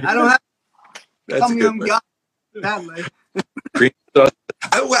 That's it. I don't have That's some a young good guy. Sadly. Cream sauce.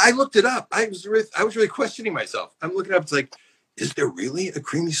 I looked it up. I was really questioning myself. I'm looking up. It's like, is there really a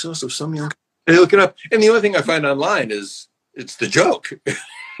creamy sauce of some young? And I look it up, and the only thing I find online is it's the joke.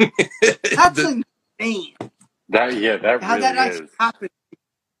 That's insane. That How really that actually is. happened.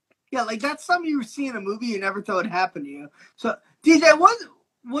 Yeah, like that's something you see in a movie you never thought would happen to you. So, DJ,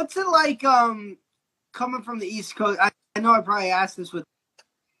 what's it like coming from the East Coast? I know I probably asked this with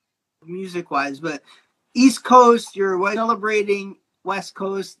music-wise, but East Coast, you're celebrating West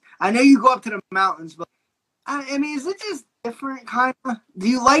Coast. I know you go up to the mountains, but I mean, is it just different kind of? Do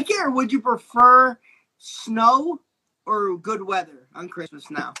you like it, or would you prefer snow or good weather on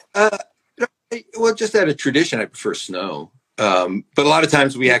Christmas now? Well, just out of tradition, I prefer snow. But a lot of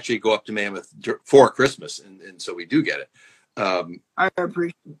times we actually go up to Mammoth for Christmas, and so we do get it. I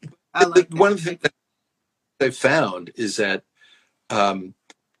appreciate it. I like that. One of the things that I've found is that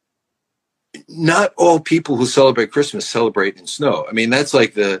not all people who celebrate Christmas celebrate in snow. I mean, that's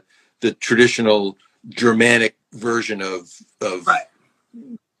like the traditional Germanic version of Right.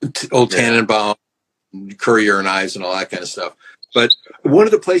 Old Tannenbaum, Currier and Ives, and all that kind of stuff. But one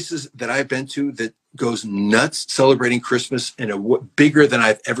of the places that I've been to that goes nuts celebrating Christmas and bigger than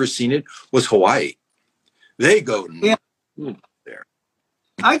I've ever seen it was Hawaii. They go nuts there.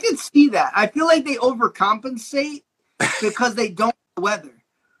 I could see that. I feel like they overcompensate because they don't have the weather.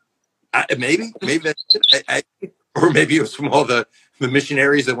 Maybe that's it. Or maybe it was from all the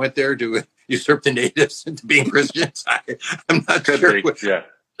missionaries that went there to usurp the natives into being Christians. I'm not sure. Yeah.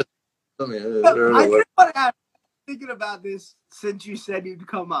 I think what I'm thinking about this since you said you'd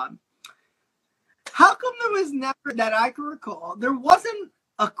come on. How come there was never, that I can recall, there wasn't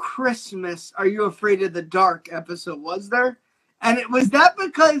a Christmas Are You Afraid of the Dark episode, was there? And was that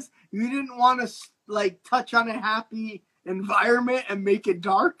because you didn't want to touch on a happy environment and make it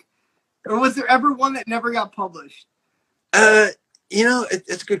dark? Or was there ever one that never got published?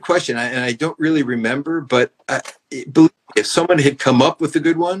 It's a good question, and I don't really remember. But if someone had come up with a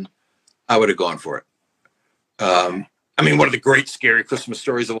good one, I would have gone for it. I mean, one of the great scary Christmas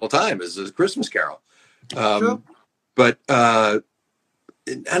stories of all time is A Christmas Carol. True. But I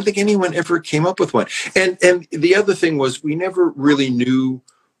don't think anyone ever came up with one. And the other thing was we never really knew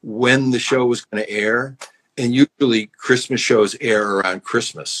when the show was going to air. And usually Christmas shows air around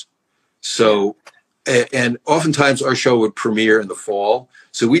Christmas. So, and oftentimes our show would premiere in the fall.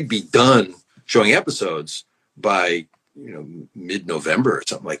 So we'd be done showing episodes by mid-November or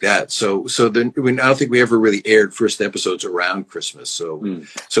something like that. So then I don't think we ever really aired first episodes around Christmas. So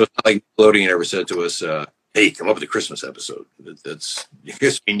it's not like Nickelodeon ever said to us, "Hey, come up with a Christmas episode." That's, I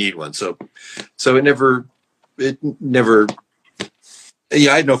guess we need one. So it never.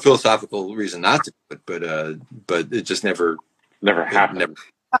 Yeah, I had no philosophical reason not to, but it just never happened.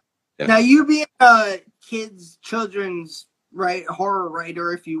 Yeah. Now, you being children's horror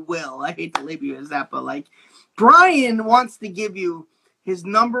writer, if you will. I hate to label you as that, but Brian wants to give you his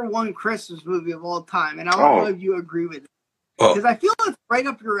number one Christmas movie of all time, and I don't know if you agree with it because I feel it's right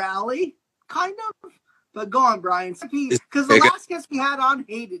up your alley, kind of. But go on, Brian, because the last guest we had on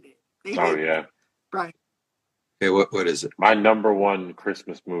hated it. Yeah, Brian. Okay, what is it? My number one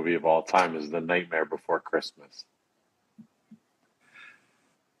Christmas movie of all time is The Nightmare Before Christmas.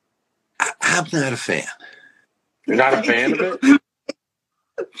 I'm not a fan. You're not a fan of it?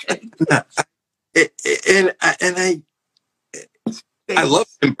 No. I love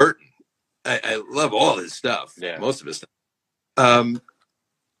Tim Burton. I love all his stuff. Yeah. Most of his stuff.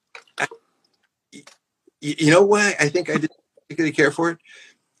 You know why I think I didn't particularly care for it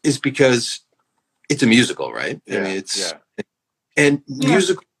is because it's a musical, right? Yeah. I mean, and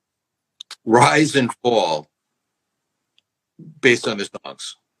musicals rise and fall based on the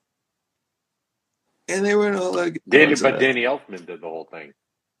songs. And they were all like Danny Elfman did the whole thing.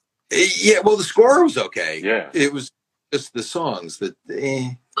 Yeah, well, the score was okay. Yeah, it was just the songs that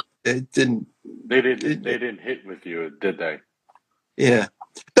it didn't. They didn't hit with you, did they? Yeah,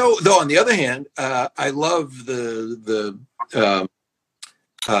 Though on the other hand, I love the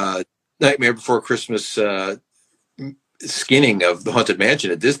Nightmare Before Christmas skinning of the Haunted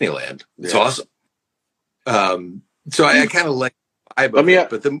Mansion at Disneyland. It's awesome. So I kind of like the vibe of it.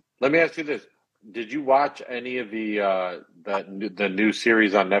 But let me ask you this: did you watch any of the new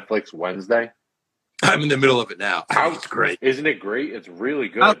series on Netflix Wednesday? I'm in the middle of it now. It's great. Isn't it great? It's really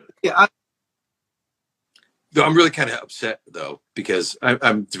good. Though I'm really kind of upset though, because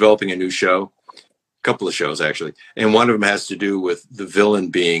I'm developing a new show, a couple of shows actually, and one of them has to do with the villain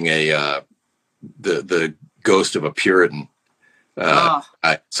being the ghost of a Puritan. So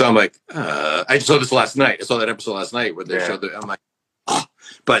I'm like, I saw this last night. I saw that episode last night where they showed I'm like,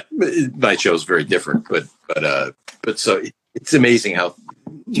 but my show's very different. But so it's amazing how.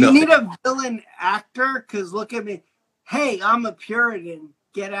 Do you need a villain actor? Because look at me. Hey, I'm a Puritan.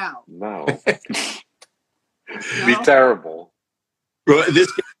 Get out. No. Be terrible. Well,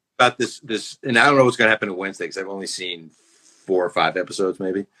 about this, and I don't know what's going to happen on Wednesday because I've only seen 4 or 5 episodes,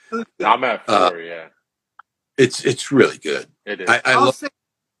 maybe. I'm at 4. Yeah, it's really good. It is. I love the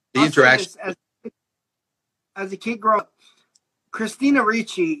interaction. As a kid growing up, Christina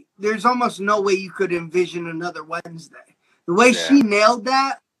Ricci, there's almost no way you could envision another Wednesday. The way she nailed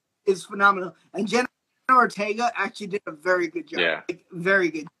that is phenomenal, and Jenna Ortega actually did a very good job. Yeah, very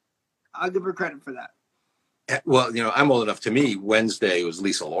good. I'll give her credit for that. Well, I'm old enough. To me, Wednesday was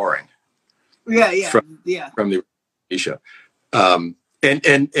Lisa Loring. From the show.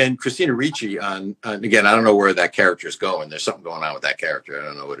 And Christina Ricci on again. I don't know where that character is going. There's something going on with that character. I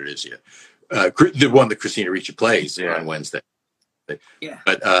don't know what it is yet. The one that Christina Ricci plays on Wednesday. Yeah,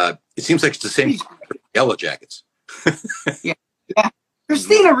 but it seems like it's the same Yellow Jackets. yeah.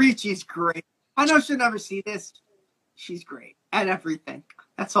 Christina Ricci's great. I know she'll never see this. She's great at everything.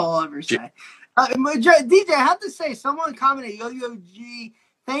 That's all I'll ever say. DJ, I have to say, someone commented, Yo-Yo G,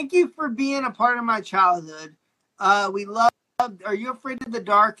 thank you for being a part of my childhood. We loved Are You Afraid of the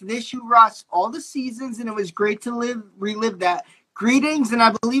Dark? This you watched all the seasons, and it was great to relive that. Greetings, and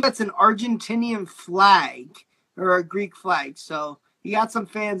I believe that's an Argentinian flag or a Greek flag. So you got some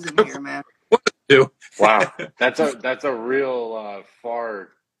fans in here, man. Wow, that's a real far.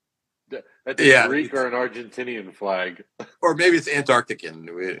 That's a Greek or an Argentinian flag, or maybe it's Antarctican.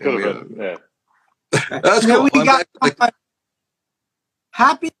 That's cool.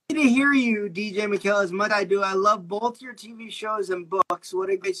 Happy to hear you, DJ McKell, as much as I do. I love both your TV shows and books. What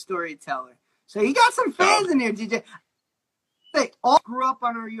a great storyteller. So you got some fans in here, DJ. They all grew up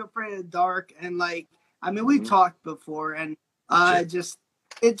on Are You Afraid of the Dark? And we've talked before, and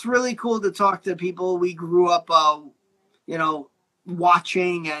it's really cool to talk to people we grew up,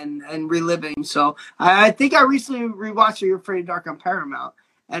 watching and reliving. So I think I recently rewatched Are You Afraid of the Dark on Paramount,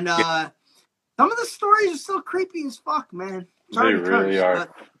 and some of the stories are still creepy as fuck, man. They really are.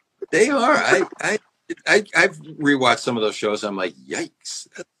 They are. I've rewatched some of those shows. I'm like, yikes.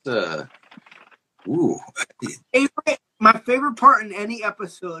 That's, ooh. My favorite part in any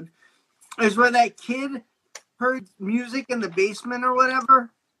episode is where that kid heard music in the basement or whatever.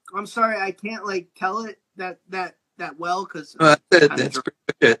 I'm sorry, I can't tell it that well because that's pretty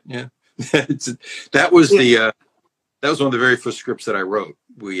good. Yeah. that was one of the very first scripts that I wrote.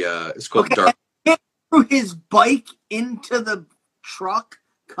 It's called Dark. Threw his bike into the truck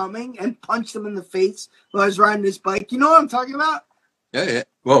coming and punched him in the face while I was riding his bike. You know what I'm talking about? Yeah.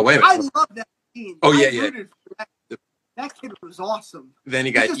 Well, wait a minute. I love that scene. Oh, yeah. That kid was awesome. Then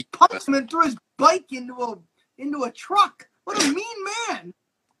he just punched him and threw his bike into a truck. What a mean man.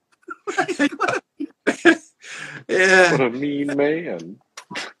 Yeah. What a mean man.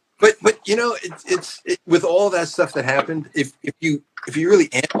 But it's with all that stuff that happened, if you really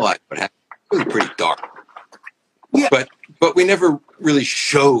analyze what happened, it was pretty dark. Yeah. But we never really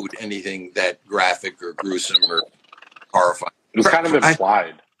showed anything that graphic or gruesome or horrifying. It was kind of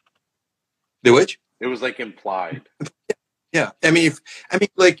implied. The which? It was implied. Yeah.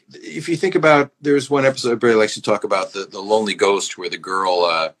 If you think about, there's one episode Barry likes to talk about the lonely ghost where the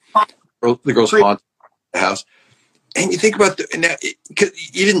girl's haunted the house. And you think about you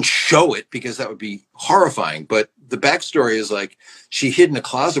didn't show it because that would be horrifying. But the backstory is she hid in a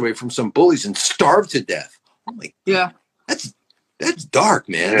closet away from some bullies and starved to death. I'm like, yeah, that's dark,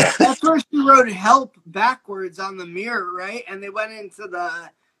 man. Yeah. That's where she wrote "help" backwards on the mirror, right? And they went into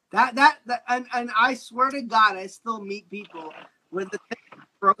and I swear to God, I still meet people with the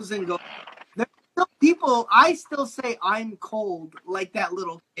frozen ghost. There's still people. I still say I'm cold like that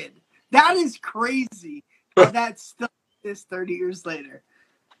little kid. That is crazy. But that's still this 30 years later.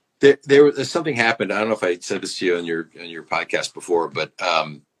 There's something happened. I don't know if I said this to you on your podcast before, but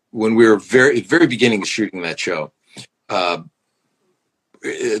when we were very beginning of shooting that show,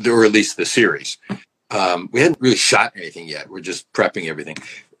 or at least the series. We hadn't really shot anything yet. We're just prepping everything.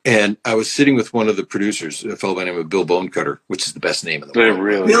 And I was sitting with one of the producers, a fellow by the name of Bill Bonecutter, which is the best name in the world. It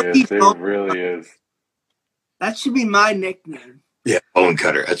really is. It really is. That should be my nickname. Yeah,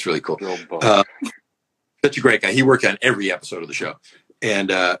 Bonecutter. That's really cool. Such a great guy. He worked on every episode of the show. And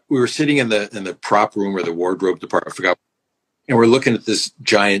we were sitting in the prop room or the wardrobe department, I forgot. And we're looking at this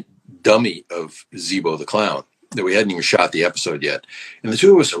giant dummy of Zeebo the Clown that we hadn't even shot the episode yet. And the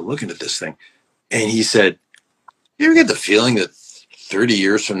two of us are looking at this thing. And he said, you ever get the feeling that 30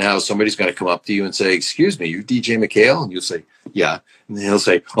 years from now, somebody's going to come up to you and say, excuse me, you DJ MacHale? And you'll say, yeah. And then he'll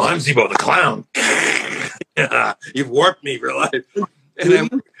say, well, I'm Zeebo the Clown. Yeah, you've warped me for life. And then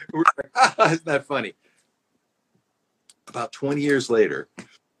we're like, isn't that funny? About 20 years later,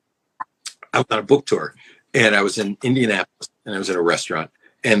 I was on a book tour, and I was in Indianapolis, and I was at a restaurant,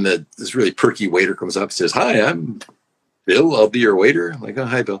 and this really perky waiter comes up and says, hi, I'm Bill. I'll be your waiter. I'm like, oh,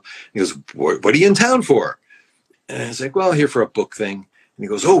 hi, Bill. He goes, what are you in town for? And I was like, well, here for a book thing. And he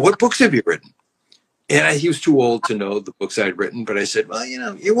goes, oh, what books have you written? And he was too old to know the books I'd written, but I said, well,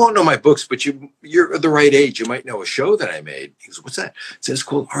 you won't know my books, but you're the right age. You might know a show that I made. He goes, what's that? It says,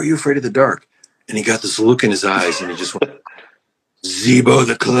 called Are You Afraid of the Dark? And he got this look in his eyes, and he just went, Zeebo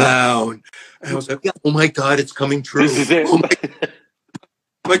the Clown. And I was like, oh my God, it's coming true. This is it. Oh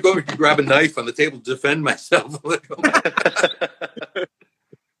I might go to grab a knife on the table to defend myself.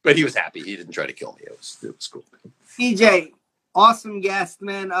 But he was happy. He didn't try to kill me. It was cool. DJ, awesome guest,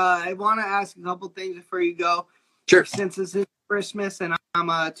 man. I want to ask a couple things before you go. Sure. Since this is Christmas and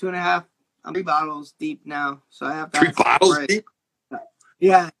I'm 3 bottles deep now, so I have to 3 bottles deep?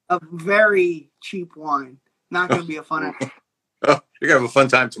 Yeah, a very cheap wine. Not going to be a fun. Oh, you're gonna have a fun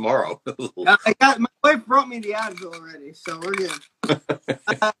time tomorrow. My wife brought me the Advil already, so we're good.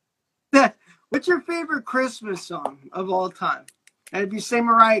 What's your favorite Christmas song of all time? And if you say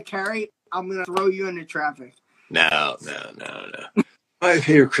Mariah Carey, I'm gonna throw you into traffic. No. My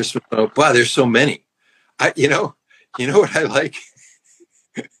favorite Christmas song. Wow, there's so many. You know what I like?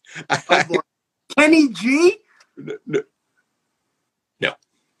 Kenny G. No.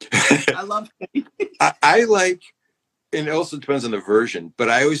 I love Kenny. I like, and it also depends on the version, but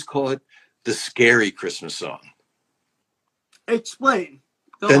I always call it the scary Christmas song. Explain.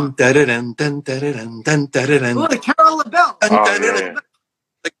 Dun, dun, dun, dun, dun, dun, dun, dun. Oh, the Carol LaBelle.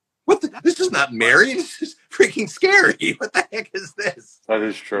 Like, what? This is not Mary. This is freaking scary. What the heck is this? That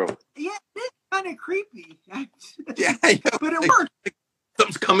is true. Yeah, it's kind of creepy. Yeah, I know. But it works.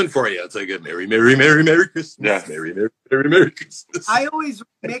 Something's coming for you. It's like a Merry, Merry, Merry, Merry Christmas. Yeah. Merry, Merry, Merry, Merry Christmas. I always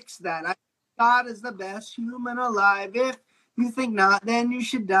mix that. God is the best human alive. If you think not, then you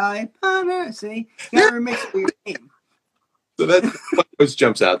should die. See, you gotta remix your name. So that always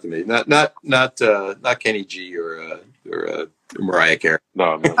jumps out to me. Not Kenny G or Mariah Carey.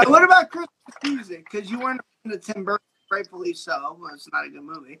 No. What about Christmas music? Because you weren't into Tim Burton, rightfully so. Well, it's not a good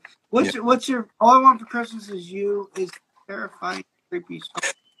movie. What's your All I Want for Christmas Is You is terrifying, creepy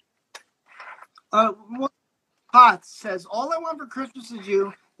song. Potts says All I Want for Christmas Is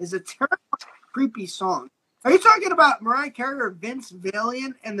You is a terrifying, creepy song. Are you talking about Mariah Carey or Vince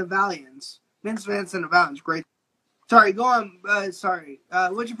Valiant and the Valiants? Vince Valiant and the Valiants, great. Sorry, go on. What's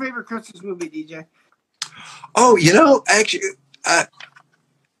your favorite Christmas movie, DJ? Oh, actually, I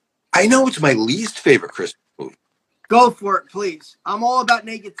know it's my least favorite Christmas movie. Go for it, please. I'm all about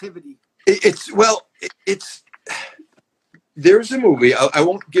negativity. There's a movie. I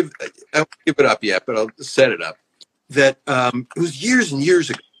won't give it up yet, but I'll set it up. That it was years and years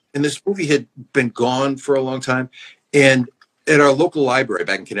ago, and this movie had been gone for a long time. And at our local library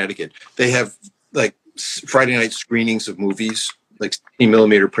back in Connecticut, they have like Friday night screenings of movies, like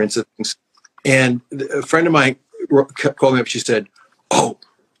 16mm prints of things. And a friend of mine called me up. She said, "Oh,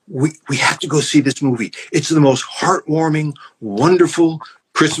 we have to go see this movie. It's the most heartwarming, wonderful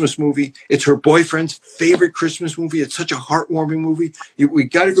Christmas movie. It's her boyfriend's favorite Christmas movie. It's such a heartwarming movie. We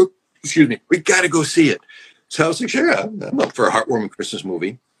got to go. Excuse me. We got to go see it." So I was like, "Sure, I'm up for a heartwarming Christmas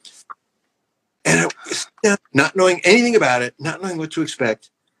movie." And not knowing anything about it, not knowing what to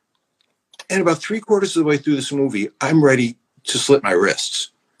expect. And about 3/4 of the way through this movie, I'm ready to slit my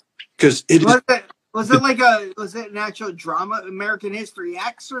wrists. Because was it an actual drama, American History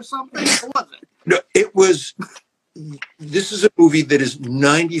X or something? What was it? No, it was. This is a movie that is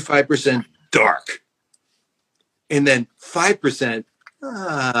 95% dark, and then 5%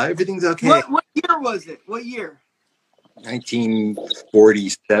 everything's okay. What year was it? What year?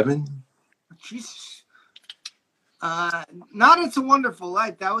 1947. Jesus. Not It's a Wonderful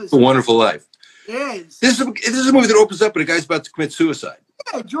Life. That was A Wonderful Life. It is. This is a movie that opens up and a guy's about to commit suicide.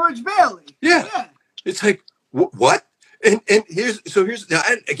 Yeah, George Bailey. Yeah. It's like, what? And here's now,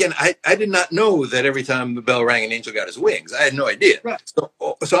 I did not know that every time the bell rang, an angel got his wings. I had no idea. Right.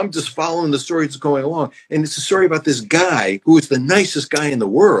 So I'm just following the story that's going along, and it's a story about this guy who is the nicest guy in the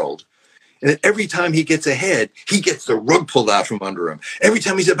world. And every time he gets ahead, he gets the rug pulled out from under him. Every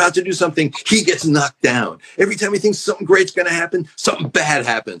time he's about to do something, he gets knocked down. Every time he thinks something great's going to happen, something bad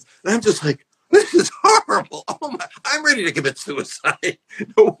happens. And I'm just like, this is horrible. Oh my! I'm ready to commit suicide.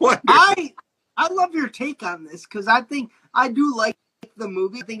 No wonder. I love your take on this because I think I do like the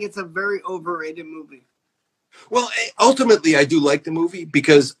movie. I think it's a very overrated movie. Well, ultimately, I do like the movie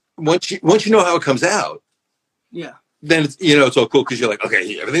because once you know how it comes out, yeah, then it's all cool because you're like,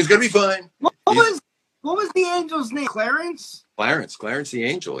 okay, everything's gonna be fine. What was the angel's name? Clarence the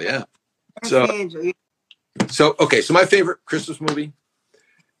Angel. Yeah. The Angel. Yeah. So my favorite Christmas movie.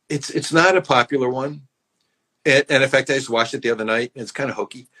 It's not a popular one, and in fact, I just watched it the other night. And it's kind of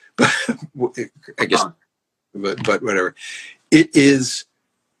hokey, but I guess, but whatever. It is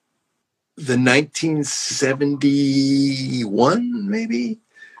the 1971 maybe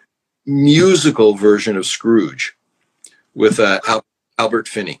musical version of Scrooge with Albert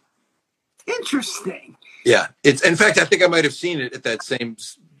Finney. Interesting. Yeah, in fact, I think I might have seen it at that same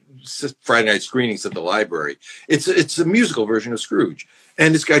Friday night screenings at the library. It's a musical version of Scrooge,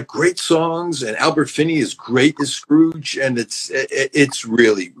 and it's got great songs, and Albert Finney is great as Scrooge, and it's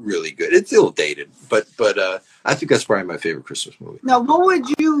really, really good. It's ill dated, but I think that's probably my favorite Christmas movie. Now, what would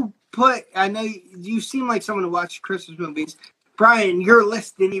you put? I know you seem like someone who watches Christmas movies. Brian, your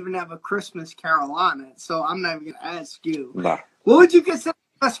list didn't even have a Christmas Carol on it, so I'm not even going to ask you. Nah. What would you consider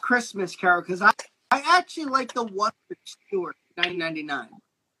the best Christmas Carol? Because I actually like the one with Stewart, 1999.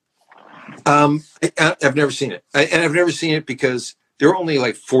 I've never seen it, and I've never seen it because there are only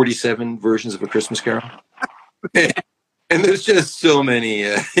like 47 versions of A Christmas Carol, and there's just so many.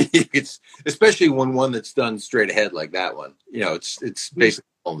 It's especially one that's done straight ahead like that one. It's basically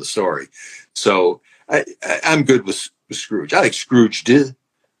telling the story. So I'm good with Scrooge. I like Scrooge did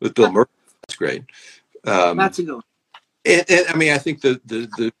with Bill Murray. That's great. That's a good one. And I mean, I think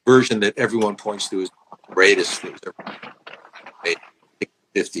the version that everyone points to is the greatest.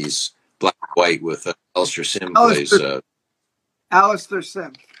 50s black and white with Alistair Sim plays. Alistair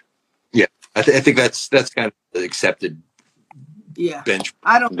Sim. Yeah, I think that's kind of the accepted. Yeah, bench.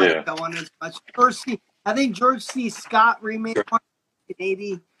 I don't like that one as much. I think George C. Scott remade one in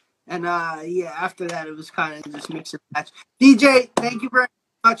 80, and after that it was kind of just mix and match. DJ, thank you very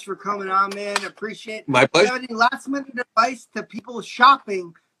much for coming on, man. Appreciate it. My pleasure. Do you have any last minute advice to people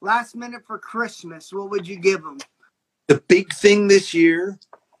shopping last minute for Christmas? What would you give them? The big thing this year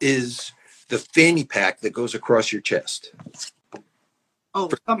is the fanny pack that goes across your chest. Oh,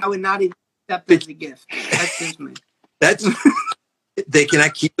 I would not even accept as a gift. That's just me. They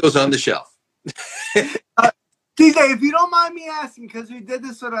cannot keep those on the shelf. DJ, if you don't mind me asking, because we did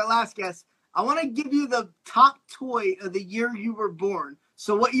this with our last guest, I want to give you the top toy of the year you were born.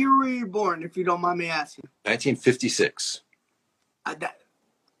 So what year were you born, if you don't mind me asking? 1956.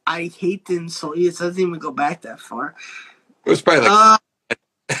 I hate to insult you. It doesn't even go back that far. It was probably like...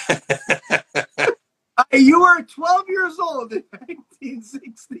 You were 12 years old in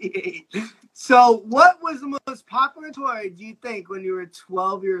 1968. So what was the most popular toy, do you think, when you were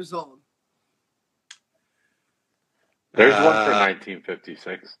 12 years old? There's one for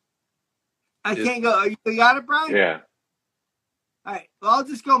 1956. I can't go. You got it, Brian? Yeah. All right. Well, I'll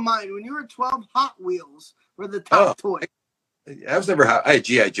just go mine. When you were 12, Hot Wheels were the top toy. I was never... I had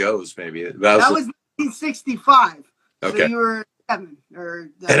G.I. Joes, maybe. That was 1965. Okay. So you were 7.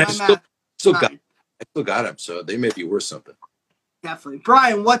 And I still got them, so they may be worth something. Definitely.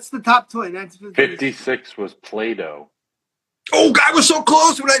 Brian, what's the top toy? 56 was Play-Doh. Oh, God, I was so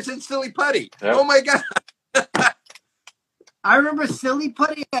close when I said Silly Putty. Yep. Oh, my God. I remember Silly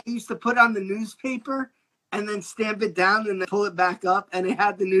Putty. I used to put on the newspaper and then stamp it down and then pull it back up, and it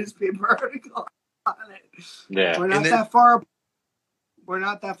had the newspaper article on it. Yeah. We're not that far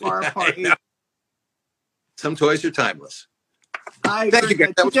apart. Some toys are timeless. Thank you,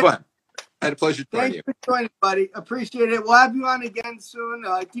 guys. That was fun. I had a pleasure joining you. Thanks for joining, buddy. Appreciate it. We'll have you on again soon.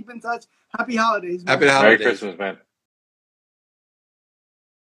 Keep in touch. Happy holidays, man. Happy holidays. Merry Christmas, man.